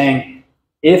 is he's saying,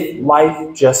 if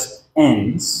life just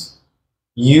ends,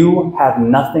 you have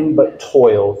nothing but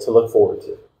toil to look forward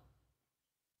to.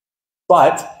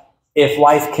 But if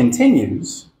life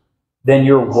continues, then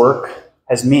your work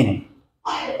has meaning.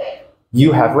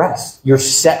 You have rest. You're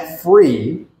set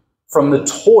free from the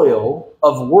toil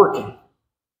of working.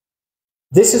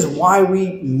 This is why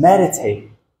we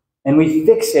meditate and we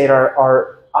fixate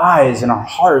our eyes and our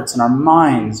hearts and our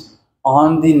minds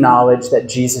on the knowledge that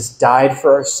Jesus died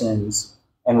for our sins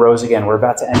and rose again. We're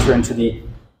about to enter into the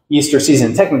Easter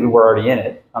season. Technically, we're already in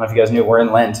it. I don't know if you guys knew, we're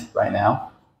in Lent right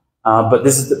now. But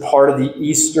this is the part of the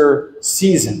Easter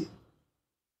season.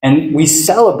 And we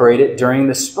celebrate it during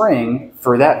the spring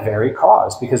for that very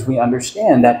cause, because we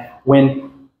understand that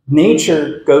when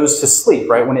nature goes to sleep,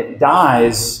 right, when it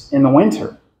dies in the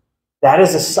winter, that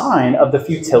is a sign of the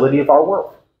futility of our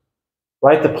work.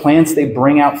 Right? The plants, they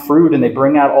bring out fruit and they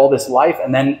bring out all this life,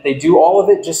 and then they do all of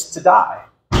it just to die.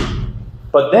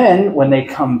 But then when they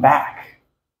come back,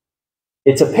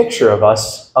 it's a picture of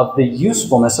us, of the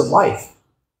usefulness of life.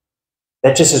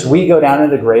 That just as we go down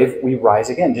into the grave, we rise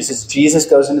again. Just as Jesus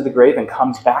goes into the grave and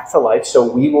comes back to life,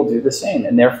 so we will do the same.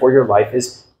 And therefore your life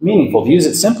is meaningful. To use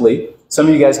it simply, some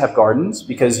of you guys have gardens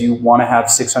because you want to have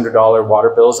 $600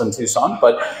 water bills in Tucson,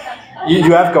 but you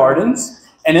have gardens.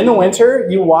 And in the winter,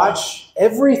 you watch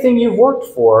everything you've worked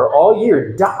for all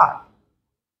year die.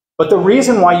 But the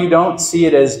reason why you don't see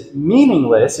it as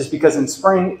meaningless is because in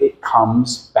spring, it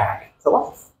comes back to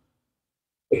life.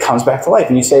 It comes back to life.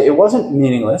 And you say, it wasn't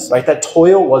meaningless, right? That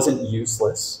toil wasn't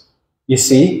useless. You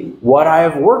see, what I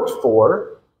have worked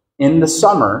for in the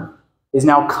summer is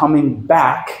now coming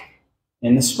back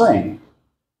in the spring.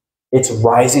 It's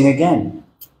rising again.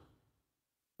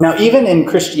 Now, even in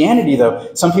Christianity,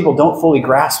 though, some people don't fully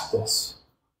grasp this.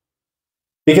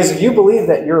 Because if you believe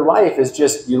that your life is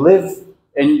just, you live,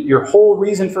 and your whole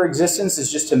reason for existence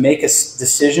is just to make a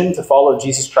decision to follow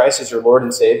Jesus Christ as your Lord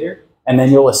and Savior, and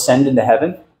then you'll ascend into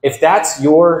heaven, if that's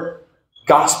your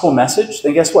gospel message,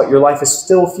 then guess what? Your life is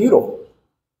still futile.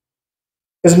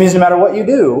 Because it means no matter what you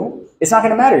do, it's not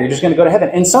going to matter. You're just going to go to heaven.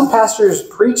 And some pastors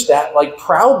preach that like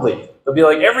proudly. They'll be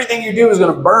like, everything you do is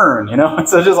going to burn, you know? And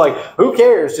so just like, who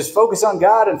cares? Just focus on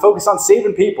God and focus on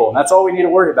saving people. And that's all we need to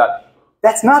worry about.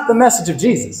 That's not the message of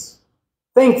Jesus.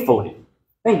 Thankfully.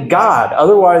 Thank God.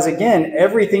 Otherwise, again,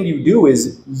 everything you do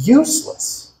is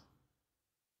useless.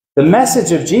 The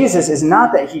message of Jesus is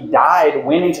not that he died,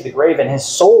 went into the grave, and his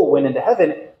soul went into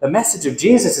heaven. The message of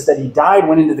Jesus is that he died,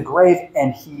 went into the grave,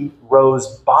 and he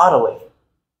rose bodily.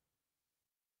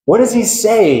 What does he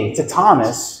say to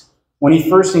Thomas when he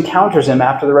first encounters him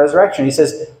after the resurrection? He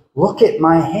says, look at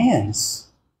my hands.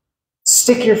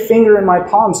 Stick your finger in my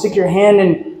palm. Stick your hand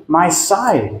in my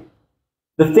side.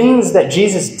 The things that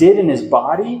Jesus did in his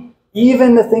body,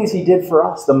 even the things he did for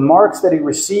us, the marks that he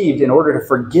received in order to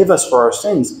forgive us for our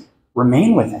sins,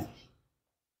 remain with him.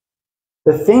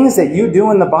 The things that you do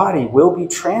in the body will be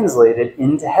translated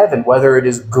into heaven, whether it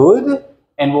is good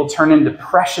and will turn into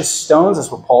precious stones,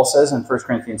 that's what Paul says in 1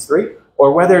 Corinthians 3,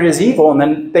 or whether it is evil, and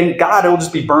then thank God it will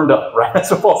just be burned up, right?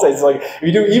 That's what Paul says. It's like, if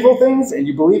you do evil things and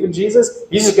you believe in Jesus,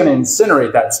 he's just going to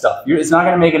incinerate that stuff. It's not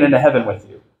going to make it into heaven with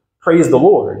you. Praise the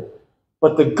Lord.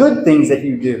 But the good things that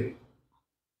you do,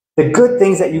 the good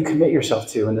things that you commit yourself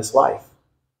to in this life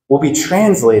will be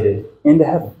translated into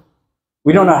heaven.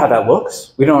 We don't know how that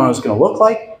looks. We don't know what it's going to look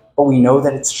like, but we know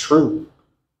that it's true.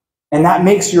 And that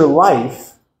makes your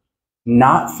life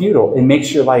not futile. It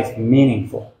makes your life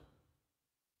meaningful.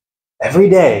 Every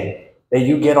day that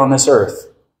you get on this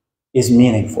earth is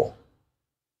meaningful.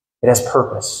 It has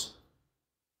purpose.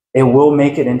 It will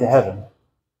make it into heaven.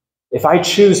 If I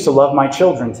choose to love my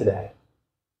children today,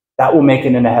 that will make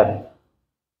it into heaven.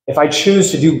 If I choose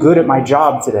to do good at my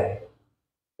job today,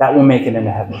 that will make it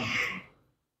into heaven.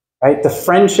 Right? The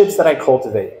friendships that I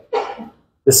cultivate,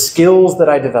 the skills that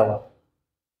I develop,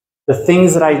 the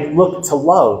things that I look to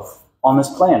love on this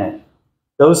planet,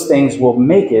 those things will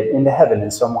make it into heaven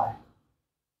in some way.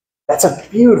 That's a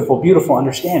beautiful, beautiful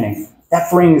understanding.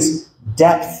 That brings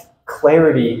depth,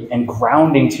 clarity, and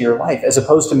grounding to your life, as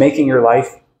opposed to making your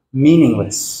life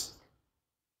meaningless,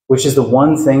 which is the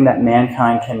one thing that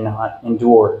mankind cannot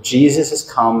endure. Jesus has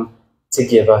come to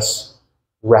give us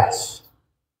rest.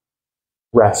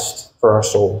 rest for our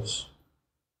souls.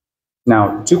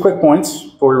 Now, 2 quick points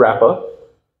before we wrap up.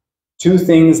 2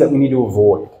 things that we need to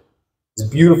avoid. As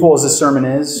beautiful as this sermon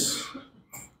is,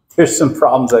 there's some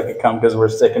problems that could come because we're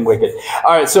sick and wicked.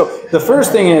 All right, so the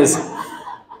first thing is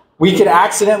we could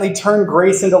accidentally turn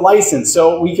grace into license.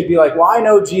 So we could be like, well, I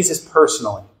know Jesus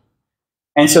personally.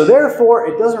 And so therefore,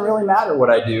 it doesn't really matter what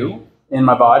I do in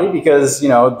my body because,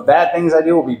 the bad things I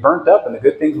do will be burnt up and the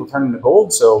good things will turn into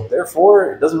gold. So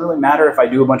therefore, it doesn't really matter if I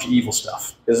do a bunch of evil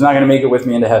stuff. It's not going to make it with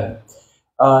me into heaven.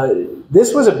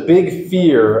 This was a big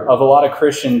fear of a lot of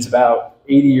Christians about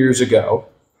 80 years ago.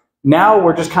 Now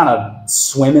we're just kind of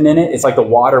swimming in it. It's like the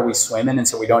water we swim in, and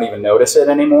so we don't even notice it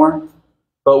anymore.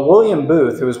 But William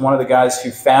Booth, who was one of the guys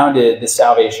who founded the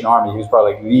Salvation Army, he was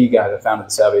probably like the guy that founded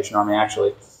the Salvation Army,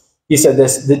 actually. He said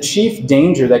this: the chief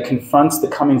danger that confronts the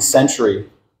coming century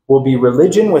will be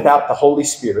religion without the Holy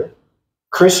Spirit,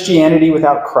 Christianity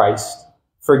without Christ,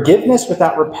 forgiveness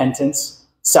without repentance,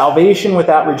 salvation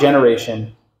without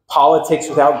regeneration, politics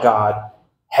without God,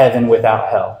 heaven without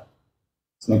hell.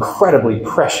 It's an incredibly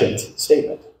prescient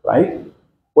statement, right?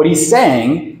 What he's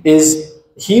saying is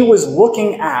he was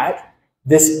looking at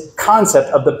this concept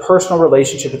of the personal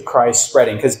relationship with Christ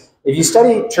spreading. Because if you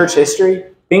study church history,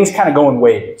 things kind of go in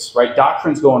waves, right?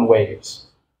 Doctrines go in waves.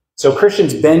 So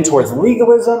Christians bend towards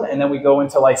legalism, and then we go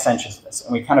into licentiousness,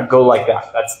 and we kind of go like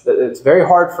that. It's very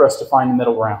hard for us to find the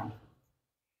middle ground.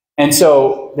 And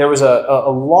so there was a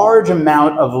large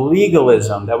amount of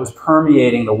legalism that was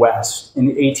permeating the West in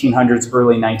the 1800s,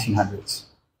 early 1900s.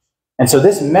 And so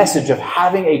this message of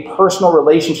having a personal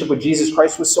relationship with Jesus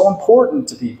Christ was so important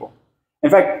to people.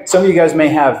 In fact, some of you guys may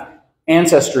have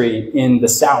ancestry in the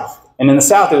South. And in the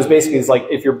South, it was basically, it's like,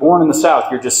 if you're born in the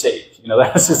South, you're just saved.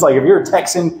 That's just like, if you're a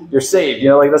Texan, you're saved.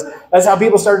 That's how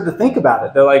people started to think about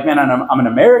it. They're like, man, I'm an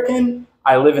American.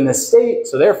 I live in this state,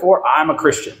 so therefore I'm a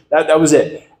Christian. That was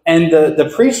it. And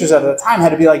the preachers at the time had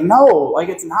to be like, no,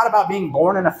 it's not about being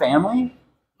born in a family.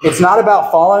 It's not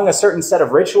about following a certain set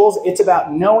of rituals. It's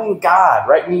about knowing God,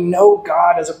 right? We know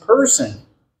God as a person.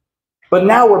 But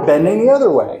now we're bending the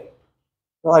other way.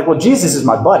 We're like, well, Jesus is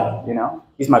my buddy,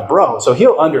 He's my bro, so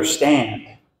he'll understand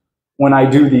when I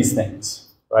do these things,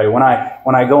 right? When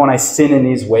I go and I sin in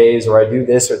these ways, or I do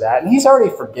this or that, and he's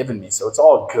already forgiven me, so it's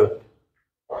all good.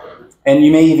 And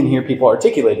you may even hear people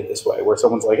articulate it this way, where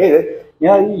someone's like, hey,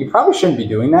 you probably shouldn't be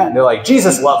doing that. And they're like,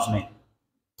 Jesus loves me.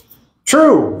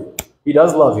 True, he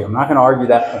does love you. I'm not going to argue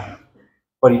that point.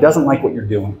 But he doesn't like what you're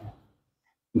doing.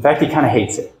 In fact, he kind of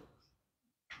hates it,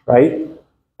 right?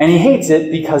 And he hates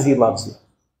it because he loves you.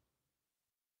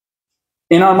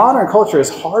 In our modern culture,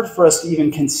 it's hard for us to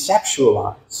even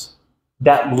conceptualize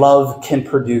that love can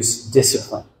produce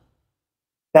discipline.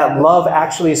 That love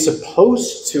actually is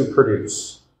supposed to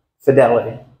produce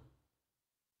fidelity.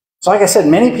 So like I said,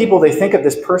 many people, they think of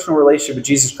this personal relationship with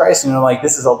Jesus Christ and they're like,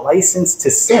 this is a license to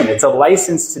sin. It's a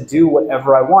license to do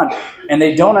whatever I want. And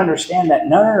they don't understand that,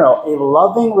 no. A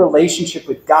loving relationship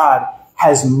with God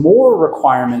has more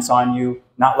requirements on you,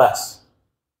 not less.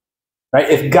 Right?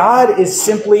 If God is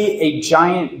simply a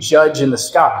giant judge in the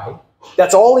sky,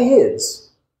 that's all he is.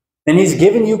 Then he's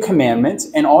given you commandments,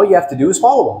 and all you have to do is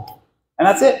follow them. And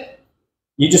that's it.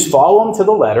 You just follow them to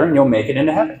the letter, and you'll make it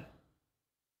into heaven.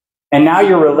 And now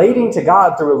you're relating to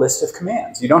God through a list of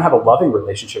commands. You don't have a loving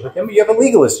relationship with him, but you have a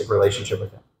legalistic relationship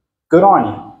with him. Good on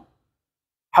you.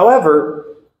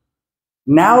 However,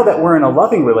 now that we're in a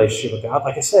loving relationship with God,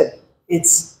 like I said,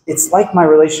 it's like my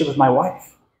relationship with my wife.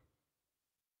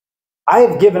 I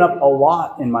have given up a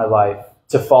lot in my life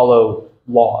to follow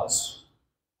laws,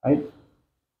 right?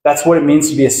 That's what it means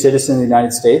to be a citizen of the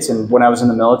United States. And when I was in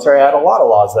the military, I had a lot of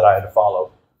laws that I had to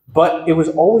follow. But it was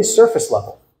always surface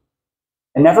level.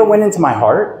 It never went into my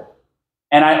heart.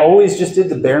 And I always just did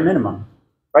the bare minimum,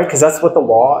 right? Because that's what the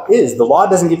law is. The law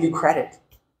doesn't give you credit.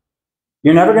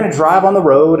 You're never going to drive on the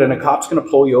road and a cop's going to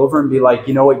pull you over and be like,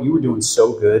 you know what, you were doing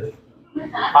so good.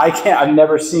 I've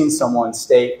never seen someone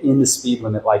stay in the speed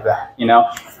limit like that,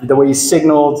 The way you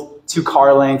signaled 2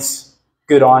 car lengths,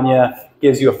 good on you,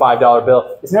 gives you a $5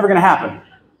 bill. It's never going to happen.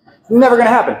 It's never going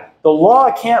to happen. The law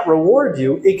can't reward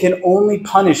you. It can only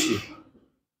punish you.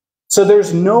 So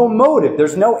there's no motive.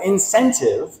 There's no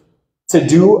incentive to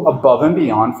do above and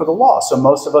beyond for the law. So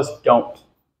most of us don't.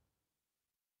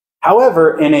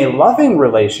 However, in a loving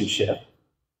relationship,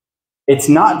 it's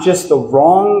not just the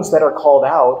wrongs that are called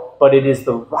out, but it is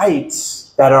the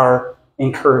rights that are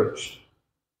encouraged.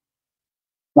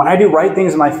 When I do right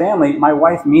things in my family, my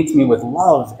wife meets me with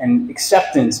love and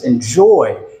acceptance and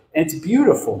joy, and it's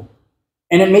beautiful.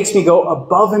 And it makes me go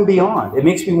above and beyond. It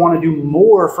makes me want to do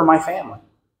more for my family.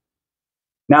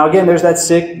 Now, again, there's that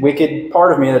sick, wicked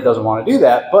part of me that doesn't want to do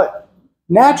that, but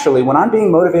naturally, when I'm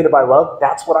being motivated by love,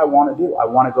 that's what I want to do. I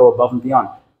want to go above and beyond.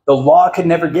 The law could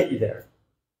never get you there.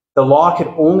 The law could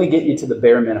only get you to the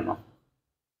bare minimum.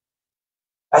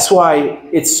 That's why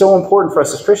it's so important for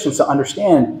us as Christians to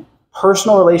understand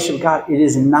personal relationship with God. It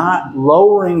is not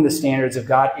lowering the standards of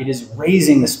God. It is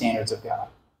raising the standards of God.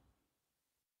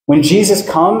 When Jesus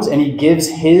comes and he gives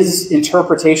his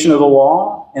interpretation of the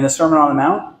law in the Sermon on the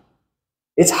Mount,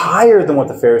 it's higher than what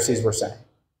the Pharisees were saying.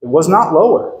 It was not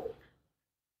lower.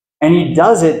 And he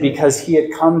does it because he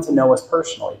had come to know us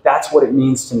personally. That's what it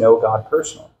means to know God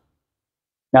personally.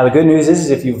 Now, the good news is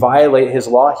if you violate his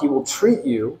law, he will treat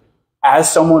you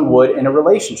as someone would in a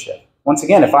relationship. Once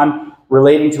again, if I'm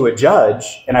relating to a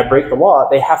judge and I break the law,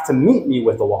 they have to meet me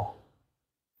with the law.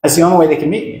 That's the only way they can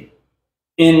meet me.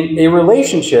 In a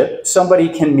relationship, somebody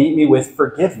can meet me with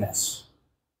forgiveness.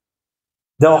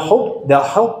 They'll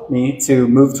help me to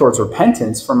move towards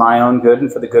repentance for my own good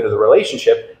and for the good of the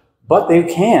relationship, but they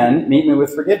can meet me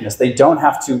with forgiveness. They don't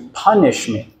have to punish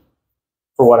me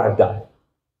for what I've done.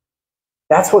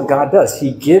 That's what God does.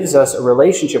 He gives us a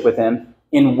relationship with him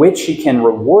in which he can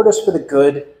reward us for the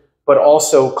good, but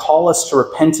also call us to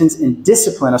repentance and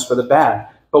discipline us for the bad.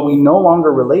 But we no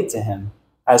longer relate to him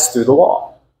as through the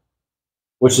law,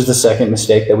 which is the second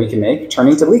mistake that we can make,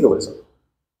 turning to legalism.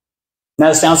 Now,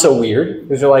 it sounds so weird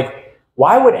because you're like,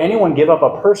 why would anyone give up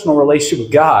a personal relationship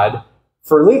with God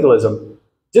for legalism?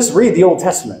 Just read the Old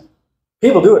Testament.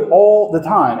 People do it all the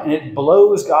time, and it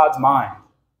blows God's mind.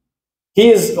 He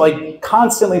is like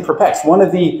constantly perplexed. One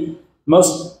of the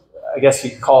most, I guess you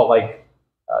could call it like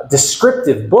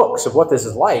descriptive books of what this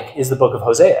is like is the book of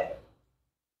Hosea.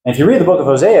 And if you read the book of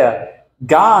Hosea,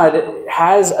 God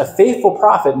has a faithful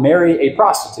prophet marry a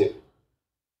prostitute.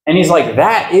 And he's like,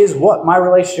 that is what my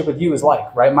relationship with you is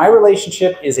like, right? My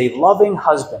relationship is a loving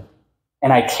husband.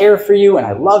 And I care for you, and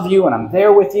I love you, and I'm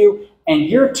there with you. And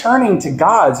you're turning to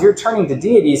gods, you're turning to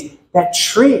deities that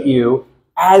treat you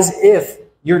as if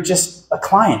you're just a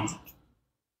client.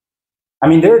 I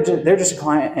mean, they're just a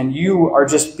client, and you are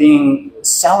just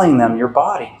selling them your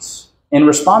bodies in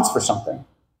response for something.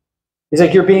 He's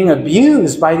like, you're being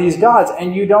abused by these gods,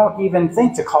 and you don't even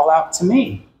think to call out to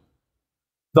me.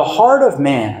 The heart of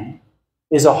man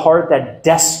is a heart that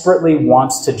desperately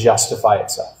wants to justify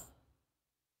itself.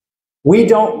 We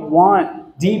don't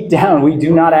want, deep down, we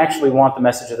do not actually want the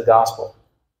message of the gospel.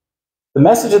 The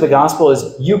message of the gospel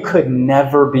is you could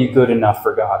never be good enough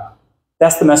for God.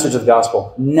 That's the message of the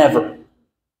gospel. Never.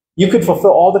 You could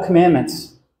fulfill all the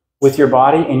commandments with your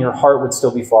body and your heart would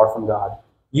still be far from God.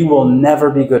 You will never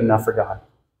be good enough for God.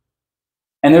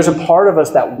 And there's a part of us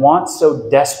that wants so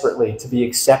desperately to be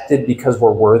accepted because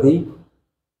we're worthy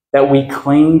that we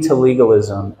cling to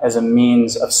legalism as a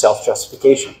means of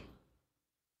self-justification.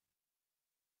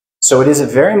 So it is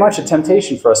very much a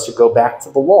temptation for us to go back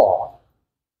to the law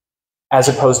as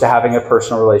opposed to having a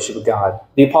personal relationship with God.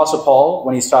 The Apostle Paul,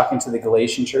 when he's talking to the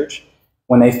Galatian church,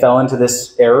 when they fell into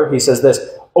this error, he says this,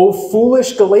 "O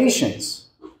foolish Galatians,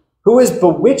 who has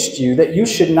bewitched you that you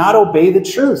should not obey the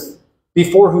truth,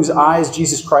 before whose eyes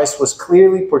Jesus Christ was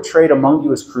clearly portrayed among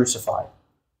you as crucified?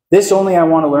 This only I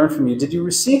want to learn from you. Did you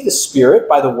receive the Spirit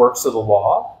by the works of the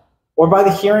law, or by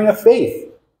the hearing of faith?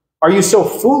 Are you so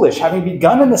foolish, having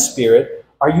begun in the Spirit,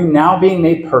 are you now being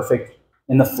made perfect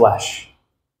in the flesh?"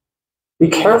 Be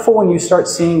careful when you start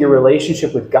seeing your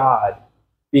relationship with God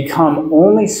become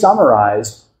only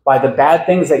summarized by the bad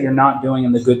things that you're not doing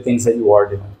and the good things that you are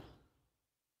doing.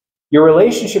 Your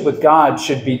relationship with God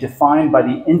should be defined by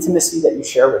the intimacy that you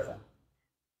share with him.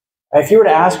 If you were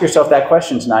to ask yourself that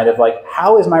question tonight of like,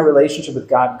 how is my relationship with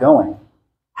God going?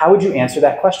 How would you answer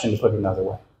that question, to put it another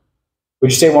way?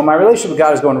 Would you say, well, my relationship with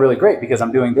God is going really great because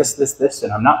I'm doing this, this, this,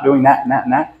 and I'm not doing that, and that,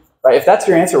 and that? Right? If that's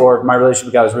your answer, or if my relationship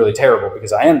with God is really terrible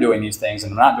because I am doing these things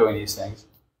and I'm not doing these things,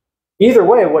 either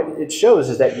way, what it shows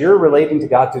is that you're relating to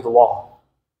God through the law.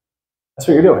 That's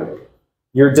what you're doing.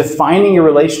 You're defining your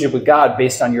relationship with God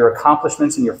based on your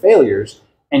accomplishments and your failures,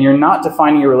 and you're not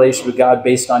defining your relationship with God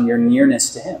based on your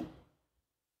nearness to him.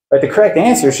 But the correct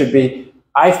answer should be,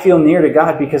 I feel near to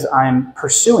God because I'm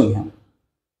pursuing him.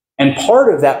 And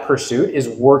part of that pursuit is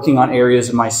working on areas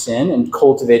of my sin and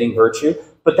cultivating virtue,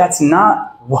 but that's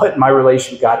not what my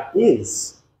relationship with God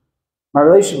is. My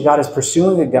relationship with God is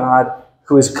pursuing a God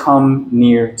who has come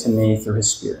near to me through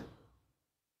his Spirit.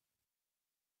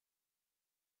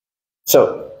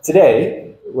 So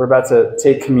today, we're about to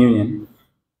take communion.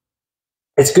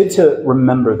 It's good to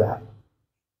remember that.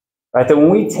 Right? That when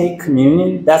we take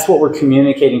communion, that's what we're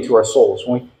communicating to our souls.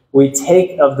 When we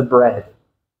take of the bread,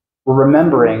 we're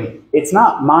remembering it's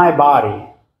not my body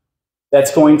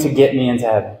that's going to get me into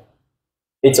heaven.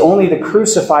 It's only the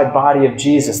crucified body of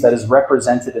Jesus that is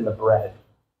represented in the bread.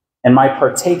 And my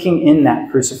partaking in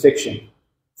that crucifixion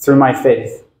through my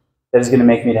faith, that is going to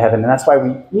make me to heaven. And that's why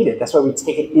we eat it. That's why we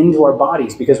take it into our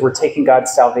bodies, because we're taking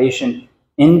God's salvation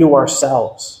into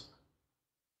ourselves.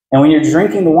 And when you're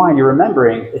drinking the wine, you're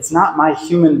remembering it's not my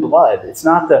human blood. It's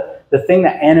not the thing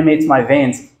that animates my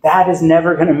veins. That is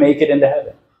never going to make it into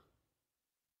heaven.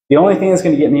 The only thing that's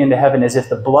going to get me into heaven is if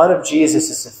the blood of Jesus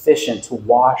is sufficient to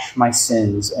wash my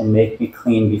sins and make me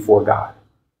clean before God.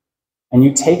 And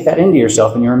you take that into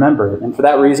yourself and you remember it. And for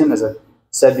that reason, as I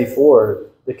said before,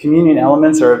 the communion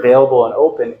elements are available and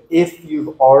open if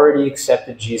you've already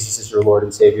accepted Jesus as your Lord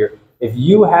and Savior. If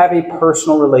you have a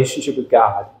personal relationship with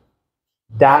God,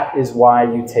 that is why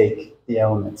you take the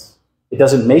elements. It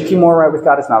doesn't make you more right with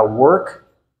God. It's not a work,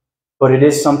 but it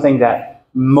is something that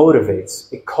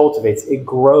motivates, it cultivates, it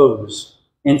grows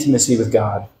intimacy with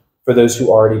God for those who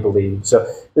already believe. So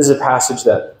this is a passage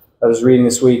that I was reading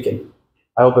this week, and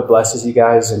I hope it blesses you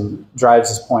guys and drives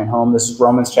this point home. This is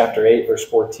Romans chapter 8, verse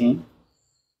 14.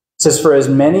 It says, "For as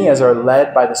many as are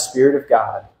led by the Spirit of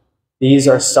God, these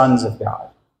are sons of God.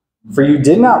 For you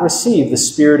did not receive the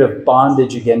spirit of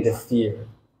bondage again to fear,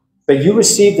 but you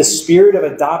received the spirit of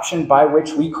adoption by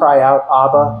which we cry out,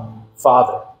 Abba,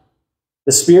 Father.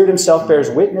 The Spirit himself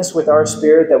bears witness with our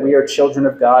spirit that we are children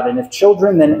of God, and if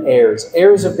children, then heirs,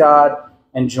 heirs of God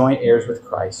and joint heirs with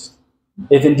Christ.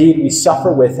 If indeed we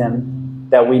suffer with him,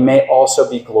 that we may also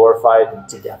be glorified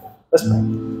together." Let's pray.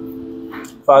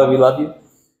 Father, we love you.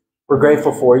 We're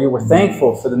grateful for you. We're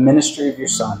thankful for the ministry of your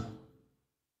Son.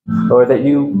 Lord, that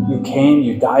you came,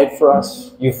 you died for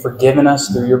us, you've forgiven us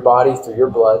through your body, through your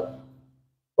blood.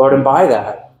 Lord, and by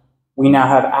that, we now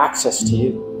have access to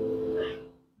you.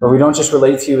 Lord, we don't just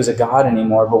relate to you as a God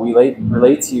anymore, but we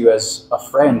relate to you as a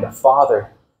friend, a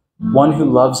father, one who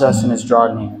loves us and has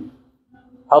drawn near.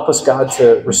 Help us, God,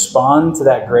 to respond to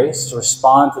that grace, to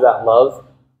respond to that love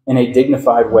in a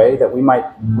dignified way, that we might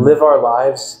live our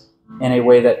lives in a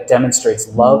way that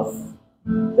demonstrates love,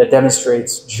 that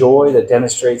demonstrates joy, that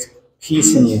demonstrates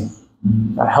peace in you.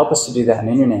 God, help us to do that, and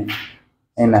in your name,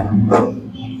 amen.